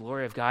what is the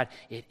glory of God?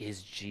 It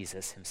is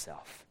Jesus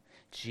himself.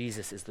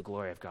 Jesus is the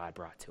glory of God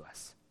brought to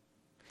us.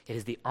 It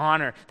is the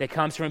honor that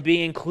comes from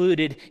being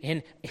included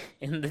in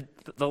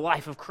the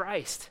life of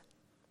Christ.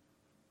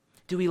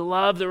 Do we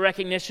love the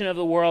recognition of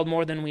the world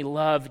more than we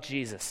love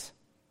Jesus?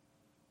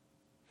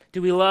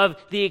 Do we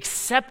love the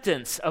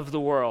acceptance of the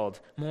world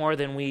more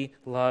than we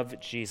love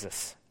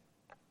Jesus?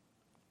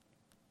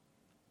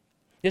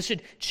 This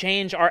should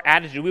change our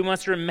attitude. We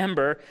must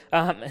remember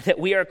that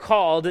we are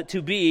called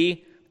to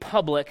be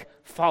public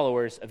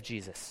followers of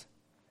Jesus.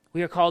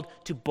 We are called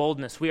to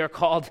boldness. We are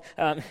called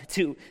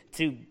to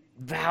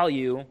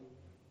value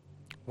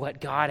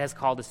what God has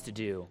called us to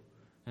do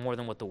more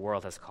than what the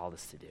world has called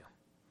us to do.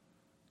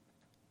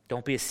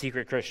 Don't be a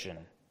secret Christian.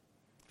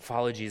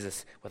 Follow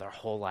Jesus with our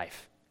whole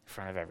life in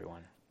front of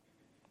everyone.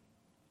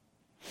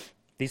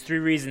 These three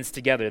reasons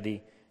together,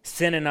 the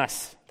sin in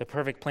us, the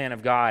perfect plan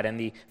of God, and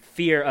the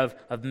fear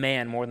of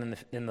man more than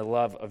the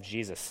love of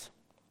Jesus,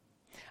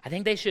 I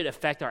think they should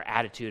affect our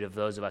attitude of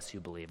those of us who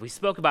believe. We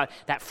spoke about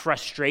that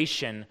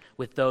frustration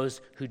with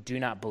those who do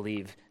not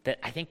believe that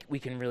I think we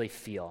can really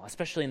feel,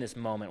 especially in this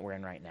moment we're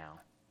in right now.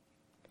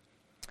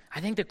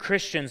 I think the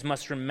Christians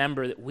must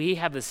remember that we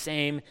have the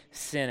same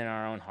sin in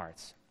our own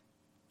hearts.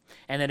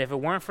 And that if it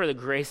weren't for the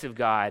grace of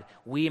God,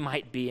 we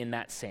might be in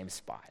that same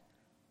spot.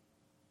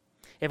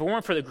 If it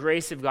weren't for the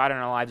grace of God in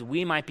our lives,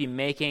 we might be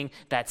making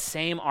that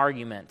same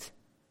argument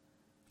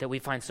that we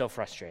find so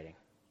frustrating.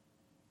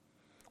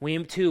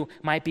 We too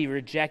might be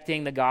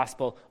rejecting the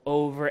gospel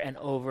over and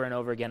over and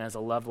over again as a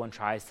loved one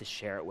tries to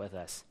share it with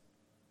us.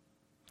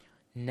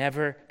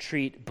 Never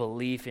treat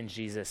belief in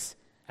Jesus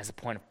as a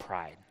point of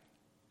pride.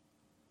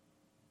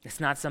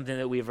 It's not something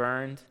that we've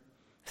earned.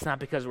 It's not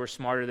because we're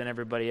smarter than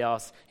everybody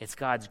else. It's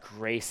God's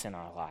grace in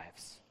our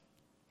lives.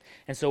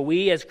 And so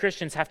we as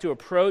Christians have to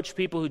approach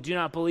people who do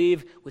not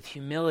believe with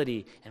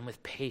humility and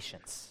with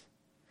patience.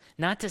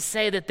 Not to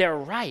say that they're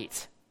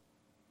right.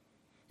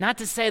 Not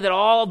to say that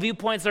all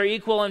viewpoints are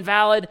equal and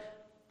valid,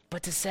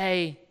 but to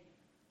say,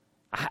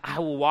 I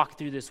will walk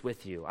through this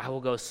with you. I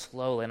will go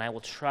slowly, and I will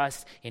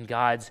trust in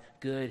God's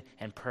good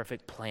and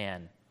perfect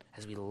plan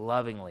as we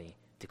lovingly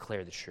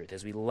declare the truth,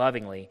 as we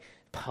lovingly,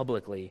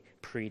 publicly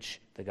preach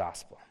the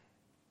gospel.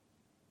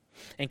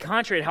 And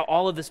contrary to how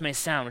all of this may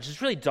sound, which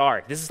is really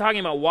dark, this is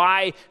talking about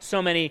why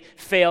so many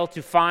fail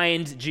to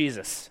find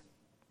Jesus.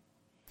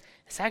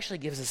 This actually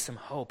gives us some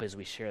hope as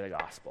we share the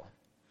gospel.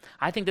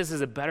 I think this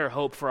is a better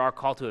hope for our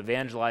call to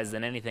evangelize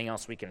than anything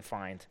else we can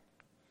find.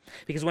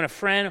 Because when a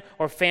friend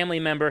or family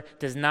member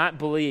does not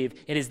believe,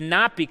 it is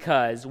not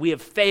because we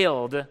have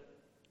failed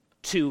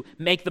to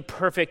make the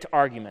perfect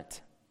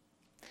argument.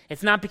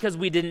 It's not because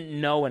we didn't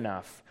know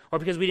enough or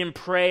because we didn't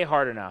pray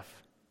hard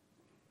enough.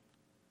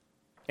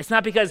 It's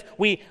not because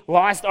we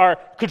lost our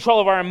control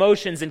of our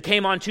emotions and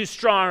came on too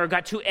strong or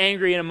got too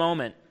angry in a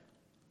moment.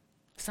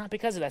 It's not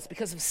because of that. It's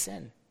because of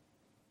sin.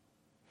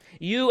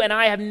 You and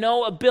I have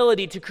no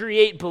ability to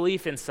create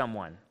belief in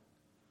someone.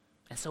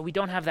 And so we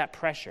don't have that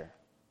pressure.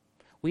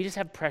 We just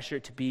have pressure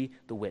to be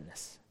the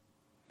witness,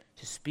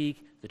 to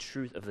speak the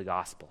truth of the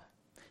gospel,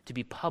 to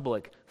be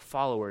public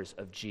followers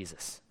of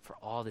Jesus for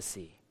all to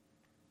see.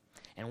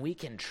 And we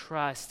can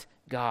trust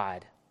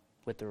God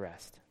with the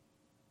rest.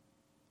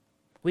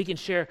 We can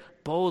share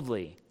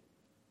boldly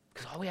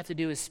because all we have to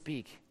do is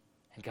speak,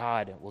 and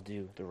God will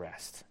do the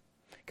rest.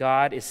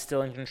 God is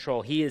still in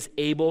control. He is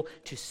able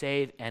to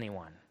save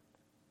anyone.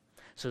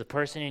 So the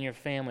person in your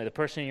family, the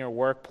person in your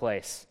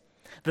workplace,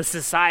 the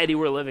society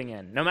we're living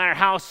in, no matter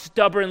how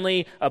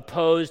stubbornly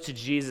opposed to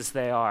Jesus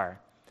they are,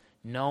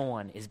 no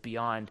one is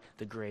beyond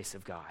the grace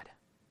of God.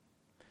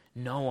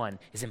 No one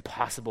is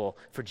impossible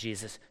for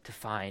Jesus to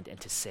find and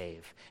to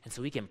save. And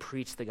so we can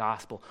preach the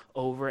gospel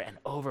over and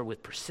over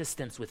with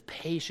persistence, with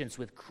patience,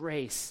 with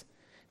grace,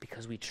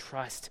 because we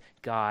trust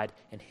God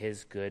and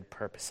his good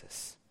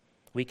purposes.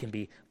 We can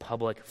be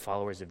public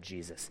followers of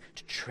Jesus,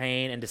 to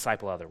train and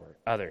disciple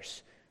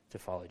others to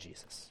follow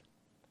Jesus.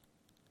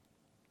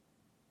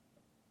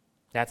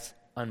 That's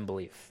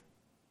unbelief.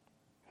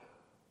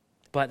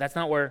 But that's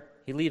not where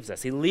he leaves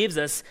us. He leaves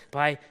us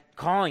by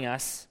calling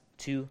us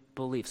to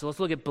belief. So let's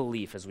look at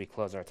belief as we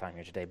close our time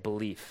here today.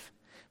 Belief.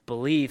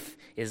 Belief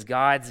is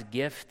God's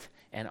gift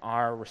and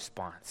our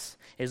response.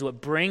 It is what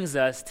brings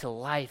us to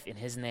life in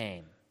his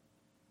name.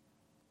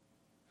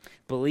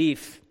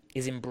 Belief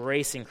is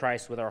embracing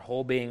Christ with our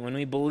whole being. When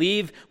we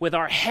believe with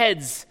our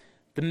heads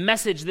the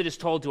message that is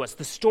told to us,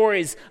 the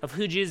stories of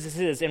who Jesus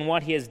is and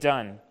what he has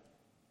done,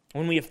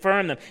 when we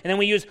affirm them, and then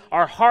we use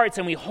our hearts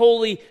and we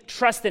wholly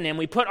trust in him,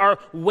 we put our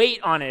weight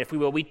on it, if we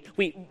will. We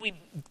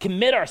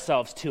commit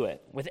ourselves to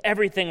it with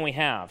everything we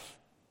have.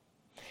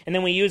 And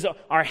then we use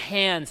our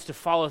hands to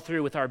follow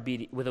through with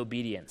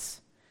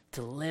obedience,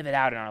 to live it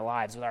out in our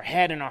lives. With our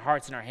head and our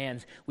hearts and our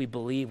hands, we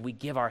believe, we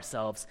give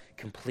ourselves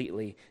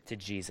completely to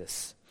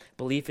Jesus.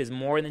 Belief is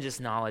more than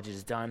just knowledge. It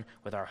is done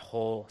with our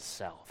whole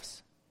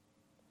selves.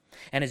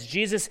 And as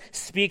Jesus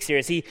speaks here,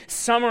 as he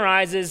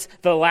summarizes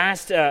the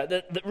last,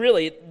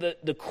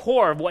 the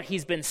core of what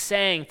he's been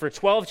saying for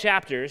 12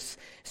 chapters,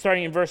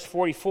 starting in verse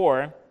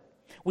 44,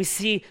 we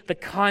see the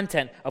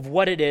content of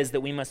what it is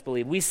that we must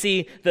believe. We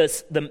see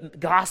the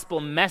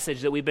gospel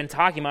message that we've been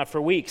talking about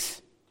for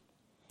weeks.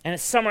 And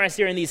it's summarized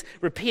here in these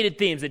repeated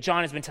themes that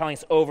John has been telling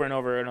us over and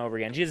over and over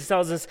again. Jesus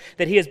tells us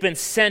that he has been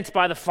sent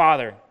by the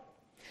Father,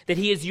 that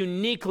he is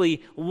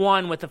uniquely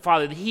one with the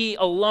Father, that he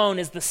alone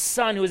is the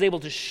Son who is able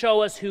to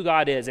show us who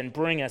God is and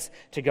bring us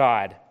to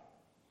God.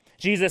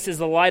 Jesus is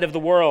the light of the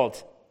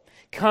world.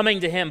 Coming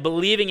to him,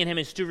 believing in him,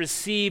 is to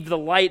receive the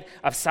light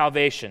of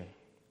salvation.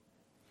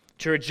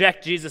 To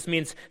reject Jesus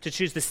means to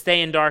choose to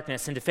stay in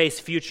darkness and to face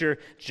future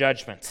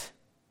judgment.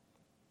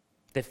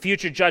 The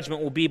future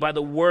judgment will be by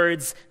the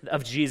words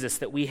of Jesus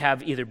that we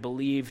have either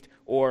believed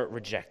or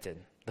rejected.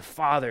 The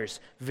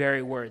Father's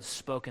very words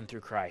spoken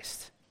through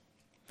Christ.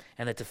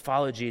 And that to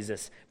follow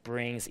Jesus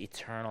brings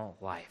eternal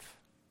life.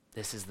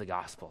 This is the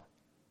gospel.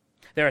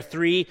 There are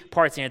three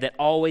parts in here that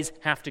always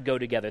have to go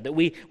together. That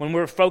when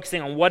we're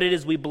focusing on what it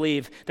is we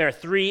believe, there are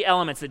three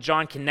elements that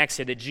John connects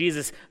here, that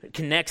Jesus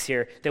connects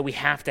here, that we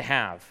have to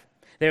have.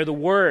 They're the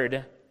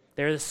Word,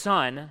 they're the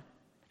Son,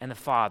 and the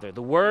Father.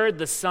 The Word,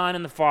 the Son,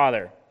 and the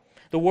Father.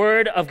 The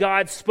Word of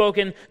God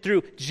spoken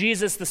through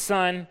Jesus the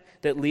Son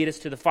that lead us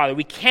to the Father.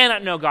 We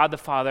cannot know God the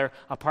Father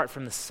apart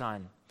from the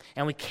Son.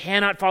 And we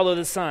cannot follow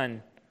the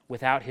Son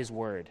without his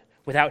word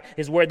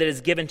that is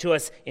given to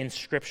us in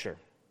Scripture.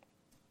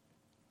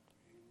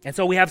 And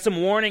so we have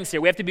some warnings here.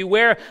 We have to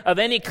beware of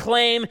any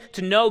claim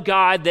to know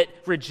God that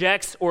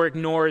rejects or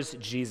ignores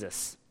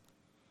Jesus.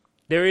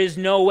 There is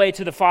no way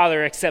to the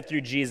Father except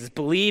through Jesus.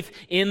 Belief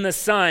in the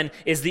Son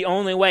is the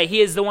only way. He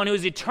is the one who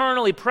is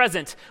eternally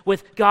present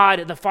with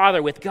God the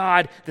Father, with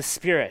God the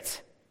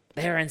Spirit.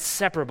 They are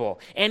inseparable.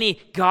 Any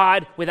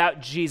God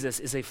without Jesus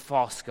is a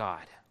false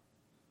God.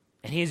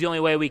 And he is the only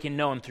way we can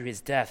know him, through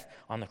his death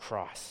on the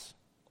cross.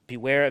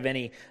 Beware of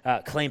any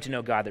claim to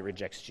know God that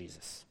rejects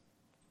Jesus.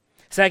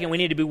 Second, we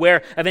need to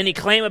beware of any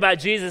claim about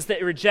Jesus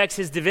that rejects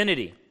his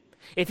divinity.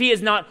 If he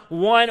is not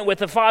one with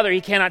the Father,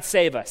 he cannot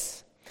save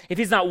us. If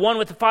he's not one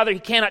with the Father, he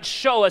cannot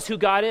show us who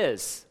God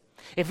is.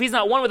 If he's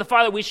not one with the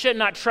Father, we should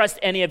not trust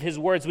any of his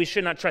words. We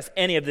should not trust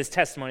any of this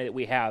testimony that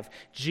we have.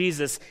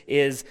 Jesus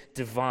is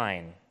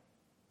divine,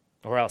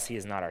 or else he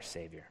is not our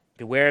Savior.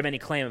 Beware of any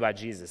claim about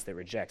Jesus that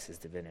rejects his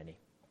divinity.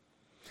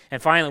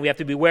 And finally, we have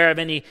to beware of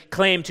any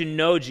claim to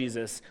know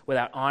Jesus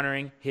without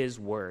honoring his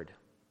word.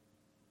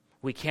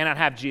 We cannot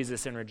have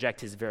Jesus and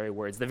reject his very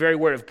words, the very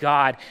word of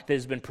God that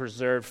has been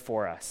preserved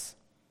for us.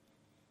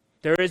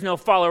 There is no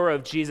follower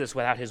of Jesus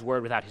without his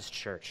word, without his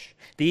church.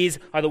 These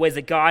are the ways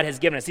that God has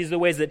given us. These are the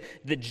ways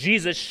that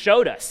Jesus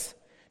showed us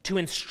to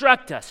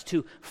instruct us,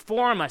 to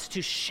form us,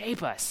 to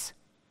shape us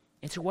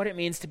into what it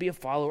means to be a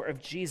follower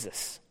of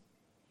Jesus.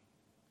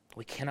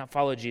 We cannot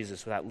follow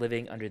Jesus without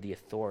living under the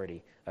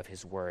authority of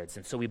his words.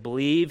 And so we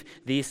believe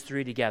these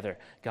three together: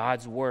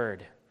 God's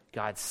word,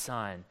 God's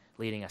Son,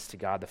 leading us to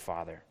God the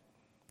Father,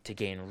 to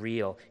gain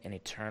real and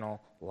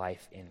eternal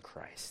life in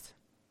Christ.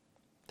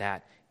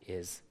 That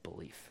is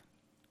belief.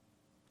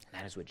 And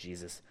that is what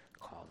Jesus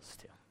calls us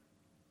to.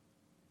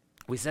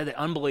 We said that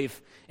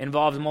unbelief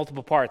involves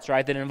multiple parts,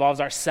 right? That it involves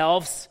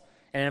ourselves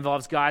and it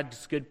involves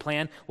God's good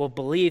plan. Well,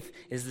 belief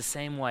is the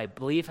same way.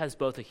 Belief has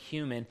both a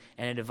human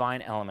and a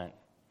divine element.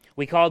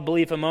 We called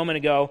belief a moment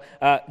ago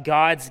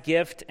God's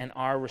gift and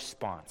our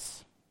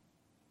response.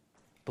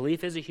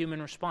 Belief is a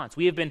human response.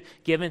 We have been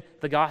given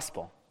the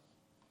gospel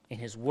in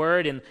his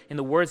word, in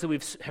the words that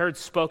we've heard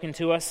spoken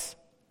to us.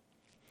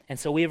 And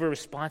so we have a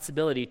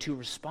responsibility to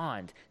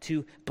respond,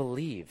 to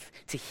believe,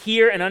 to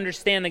hear and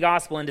understand the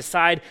gospel and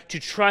decide to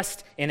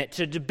trust in it,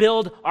 to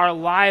build our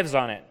lives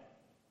on it.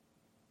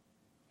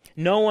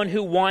 No one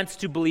who wants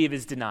to believe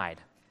is denied.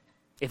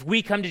 If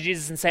we come to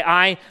Jesus and say,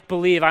 I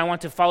believe, I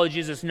want to follow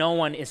Jesus, no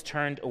one is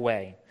turned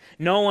away.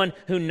 No one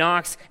who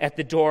knocks at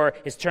the door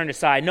is turned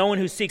aside. No one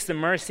who seeks the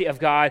mercy of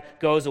God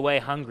goes away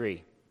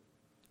hungry.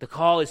 The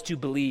call is to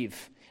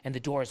believe. And the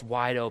door is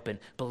wide open.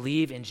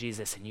 Believe in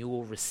Jesus and you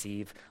will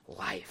receive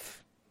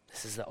life.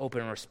 This is the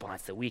open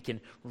response that we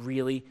can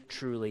really,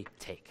 truly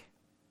take.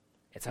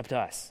 It's up to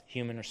us,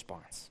 human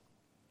response.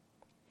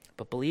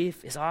 But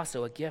belief is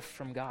also a gift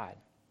from God.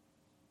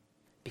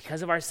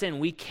 Because of our sin,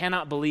 we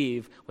cannot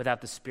believe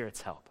without the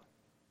Spirit's help.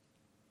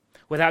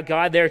 Without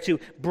God there to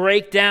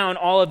break down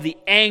all of the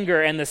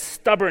anger and the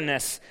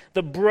stubbornness,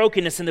 the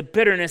brokenness and the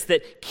bitterness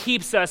that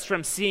keeps us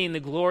from seeing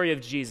the glory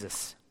of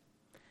Jesus.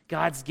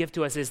 God's gift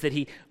to us is that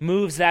he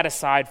moves that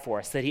aside for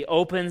us, that he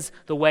opens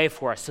the way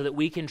for us so that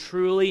we can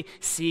truly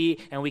see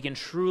and we can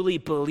truly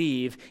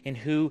believe in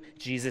who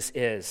Jesus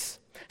is.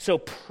 So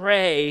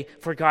pray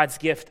for God's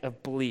gift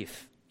of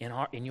belief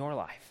in your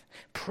life.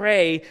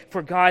 Pray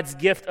for God's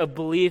gift of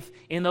belief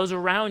in those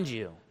around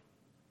you.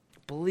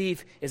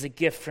 Belief is a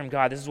gift from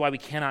God. This is why we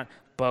cannot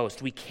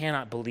boast. We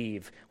cannot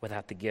believe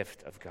without the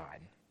gift of God.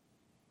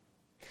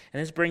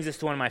 And this brings us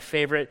to one of my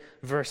favorite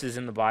verses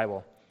in the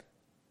Bible.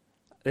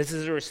 This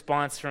is a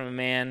response from a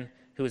man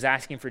who is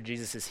asking for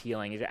Jesus'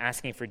 healing. He's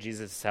asking for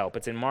Jesus' help.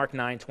 It's in Mark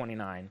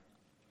 9:29.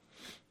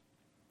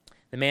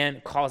 The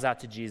man calls out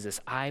to Jesus,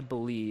 I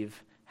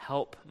believe,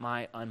 help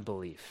my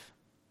unbelief.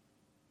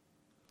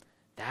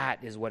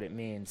 That is what it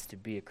means to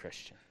be a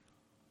Christian.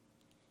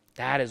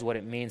 That is what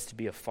it means to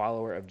be a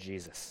follower of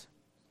Jesus.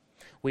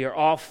 We are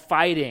all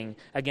fighting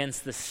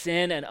against the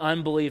sin and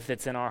unbelief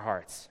that's in our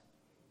hearts.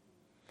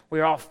 We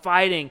are all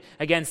fighting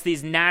against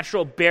these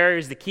natural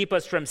barriers that keep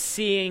us from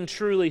seeing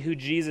truly who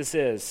Jesus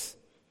is.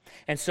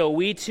 And so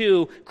we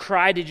too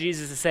cry to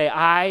Jesus to say,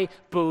 I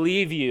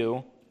believe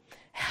you.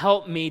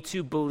 Help me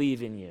to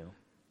believe in you.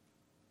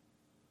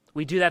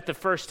 We do that the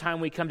first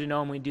time we come to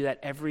know him. We do that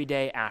every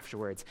day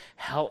afterwards.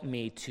 Help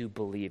me to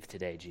believe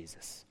today,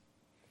 Jesus.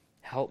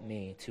 Help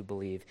me to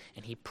believe.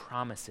 And he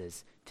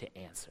promises to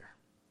answer.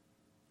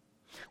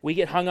 We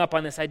get hung up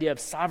on this idea of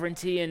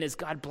sovereignty and is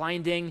God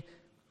blinding?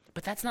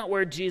 But that's not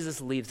where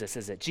Jesus leaves us,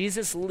 is it?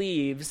 Jesus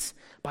leaves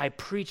by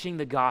preaching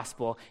the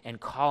gospel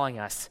and calling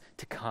us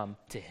to come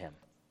to him.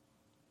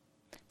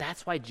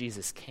 That's why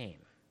Jesus came.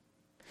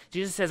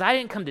 Jesus says, I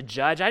didn't come to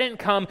judge. I didn't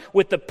come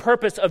with the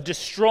purpose of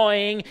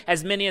destroying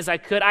as many as I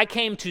could. I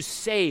came to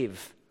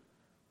save.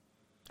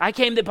 I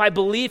came that by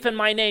belief in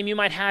my name, you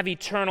might have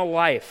eternal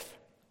life.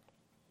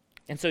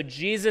 And so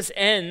Jesus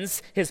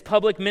ends his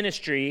public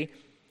ministry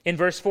in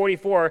verse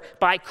 44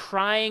 by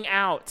crying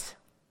out.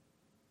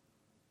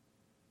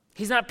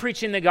 He's not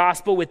preaching the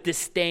gospel with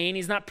disdain.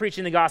 He's not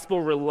preaching the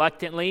gospel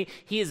reluctantly.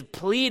 He is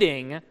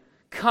pleading,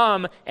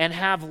 come and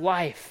have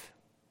life.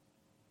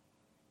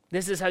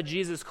 This is how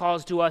Jesus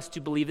calls to us to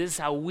believe. This is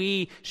how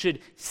we should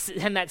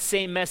send that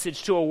same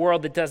message to a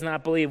world that does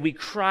not believe. We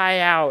cry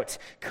out,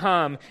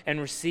 come and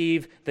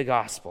receive the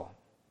gospel.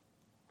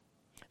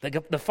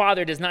 The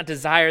Father does not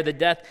desire the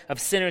death of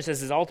sinners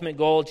as his ultimate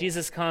goal.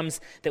 Jesus comes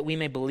that we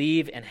may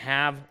believe and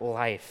have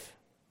life.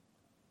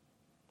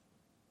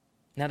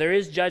 Now there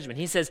is judgment.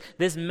 He says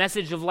this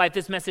message of life,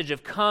 this message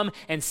of come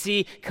and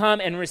see,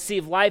 come and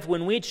receive life,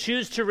 when we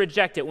choose to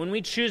reject it, when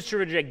we choose to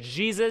reject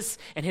Jesus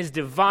and his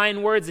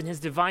divine words and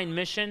his divine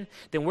mission,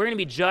 then we're going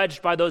to be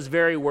judged by those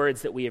very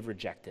words that we have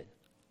rejected.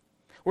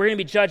 We're going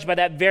to be judged by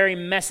that very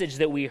message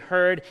that we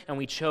heard and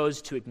we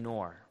chose to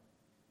ignore.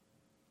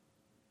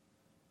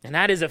 And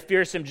that is a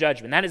fearsome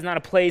judgment. That is not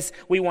a place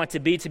we want to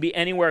be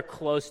anywhere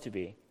close to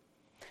be.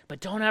 But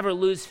don't ever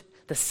lose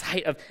the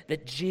sight of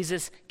that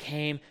Jesus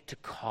came to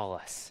call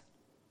us.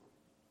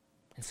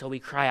 And so we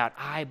cry out,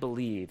 I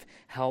believe,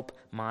 help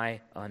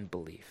my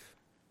unbelief.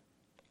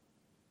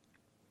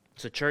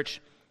 So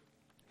church,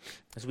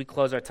 as we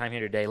close our time here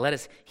today, let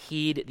us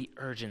heed the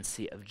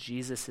urgency of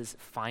Jesus'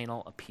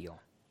 final appeal.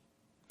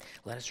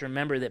 Let us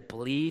remember that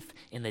belief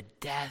in the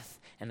death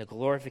and the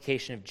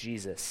glorification of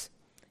Jesus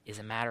is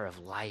a matter of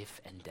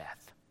life and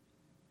death.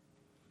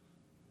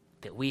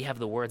 That we have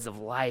the words of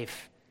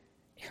life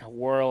in a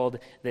world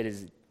that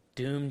is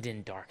doomed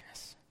in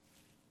darkness.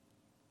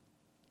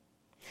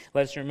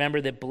 Let us remember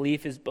that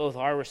belief is both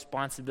our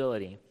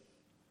responsibility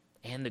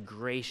and the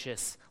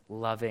gracious,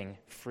 loving,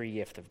 free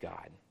gift of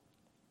God.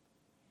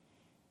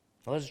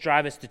 Let us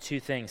drive us to two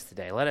things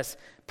today. Let us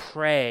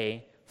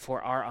pray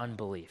for our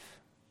unbelief.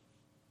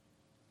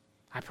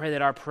 I pray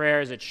that our prayer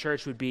as a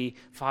church would be,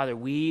 Father,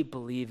 we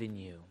believe in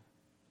you.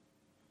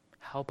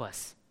 Help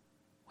us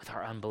with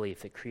our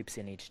unbelief that creeps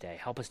in each day.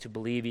 Help us to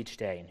believe each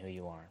day in who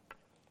you are.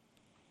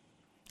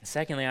 And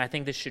secondly, I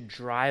think this should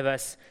drive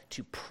us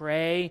to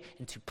pray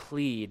and to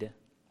plead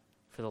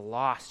for the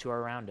lost who are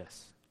around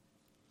us.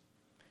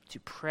 To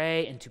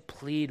pray and to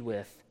plead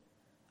with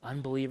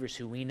unbelievers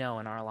who we know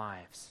in our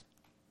lives.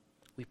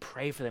 We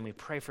pray for them. We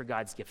pray for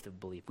God's gift of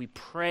belief. We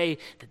pray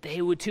that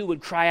they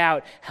would cry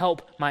out,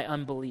 help my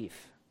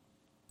unbelief.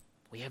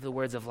 We have the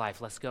words of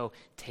life. Let's go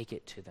take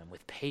it to them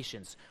with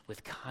patience,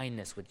 with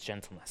kindness, with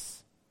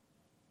gentleness.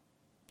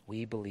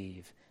 We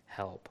believe,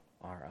 help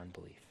our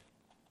unbelief.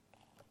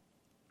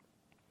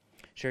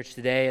 Church,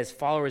 today, as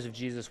followers of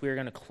Jesus, we are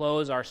going to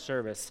close our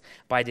service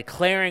by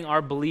declaring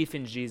our belief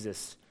in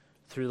Jesus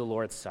through the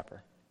Lord's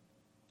Supper.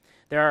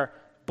 There are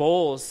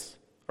bowls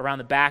around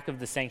the back of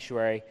the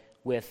sanctuary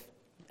with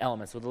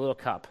elements, with a little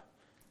cup.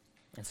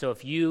 And so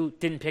if you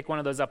didn't pick one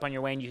of those up on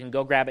your way, you can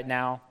go grab it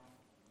now.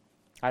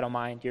 I don't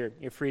mind. You're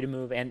free to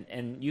move.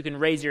 And you can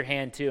raise your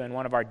hand too, and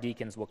one of our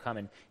deacons will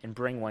come and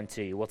bring one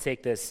to you. We'll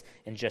take this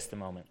in just a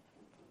moment.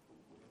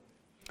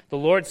 The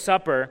Lord's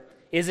Supper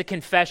is a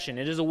confession.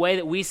 It is a way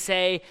that we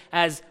say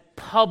as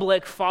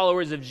public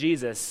followers of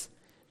Jesus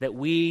that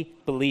we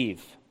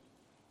believe.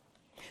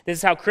 This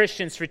is how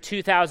Christians for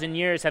 2,000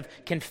 years have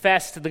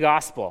confessed the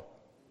gospel.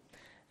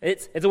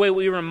 It's a way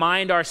we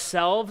remind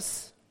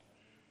ourselves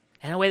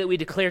and a way that we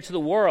declare to the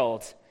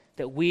world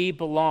that we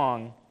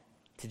belong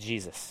to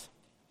Jesus.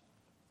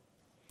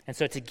 And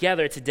so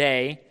together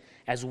today,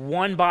 as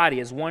one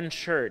body, as one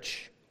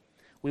church,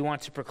 we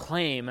want to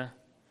proclaim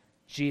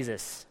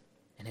Jesus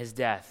and his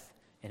death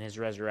and his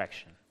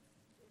resurrection.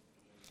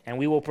 And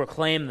we will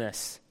proclaim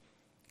this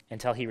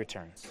until he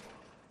returns.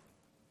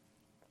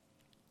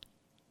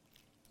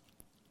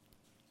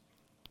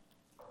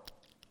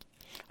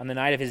 On the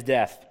night of his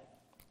death,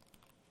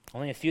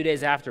 only a few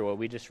days after what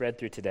we just read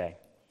through today,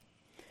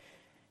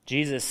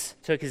 Jesus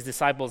took his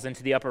disciples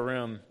into the upper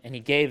room and he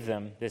gave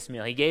them this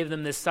meal. He gave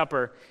them this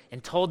supper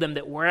and told them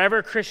that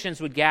wherever Christians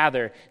would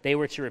gather, they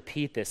were to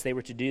repeat this. They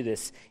were to do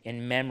this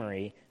in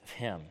memory of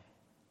him.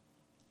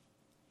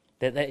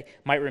 That they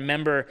might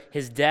remember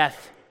his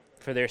death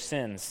for their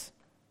sins,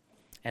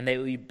 and they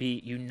would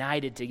be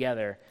united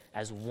together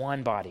as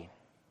one body.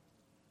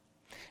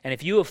 And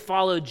if you have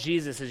followed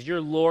Jesus as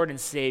your Lord and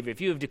Savior,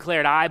 if you have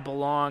declared, I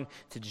belong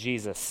to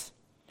Jesus,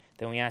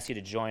 then we ask you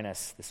to join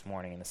us this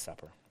morning in the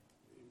supper.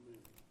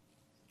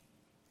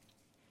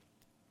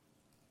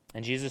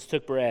 And Jesus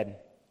took bread,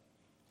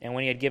 and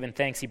when he had given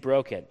thanks, he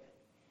broke it,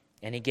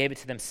 and he gave it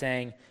to them,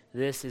 saying,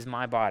 this is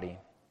my body,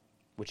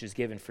 which is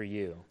given for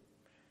you.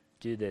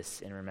 Do this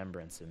in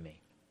remembrance of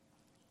me.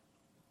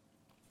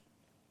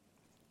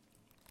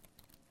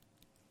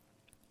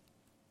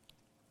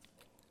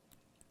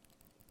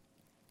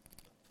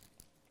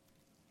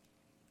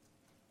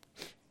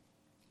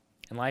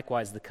 And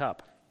likewise the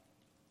cup,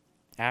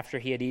 after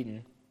he had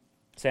eaten,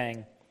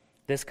 saying,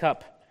 this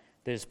cup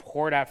that is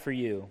poured out for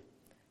you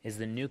is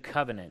the new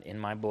covenant in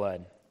my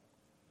blood,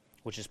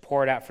 which is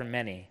poured out for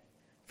many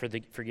for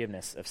the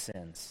forgiveness of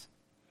sins.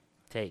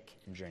 Take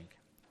and drink.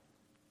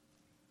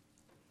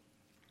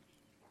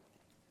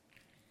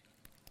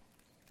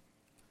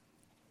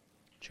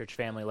 Church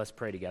family, let's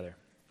pray together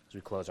as we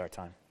close our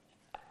time.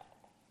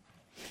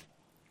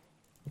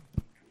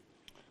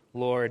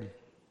 Lord,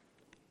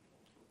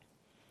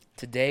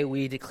 today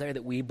we declare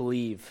that we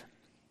believe.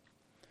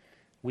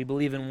 We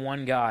believe in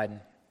one God,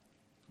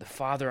 the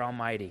Father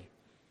Almighty,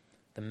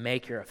 the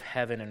maker of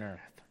heaven and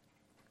earth.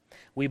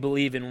 We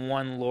believe in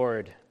one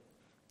Lord,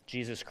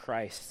 Jesus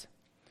Christ,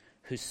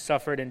 who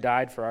suffered and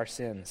died for our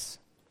sins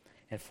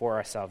and for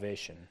our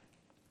salvation.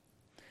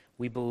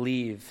 We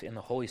believe in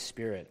the Holy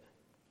Spirit,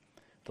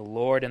 the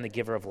Lord and the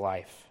giver of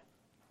life,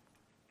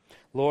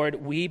 Lord,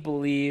 we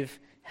believe.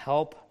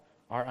 Help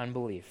our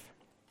unbelief.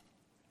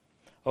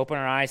 Open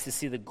our eyes to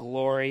see the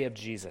glory of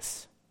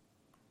Jesus.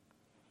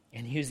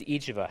 And use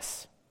each of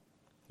us.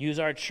 Use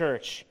our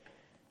church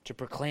to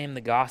proclaim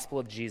the gospel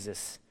of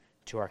Jesus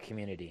to our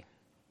community.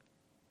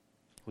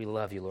 We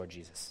love you, Lord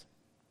Jesus.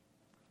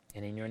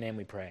 And in your name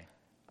we pray.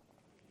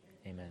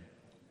 Amen.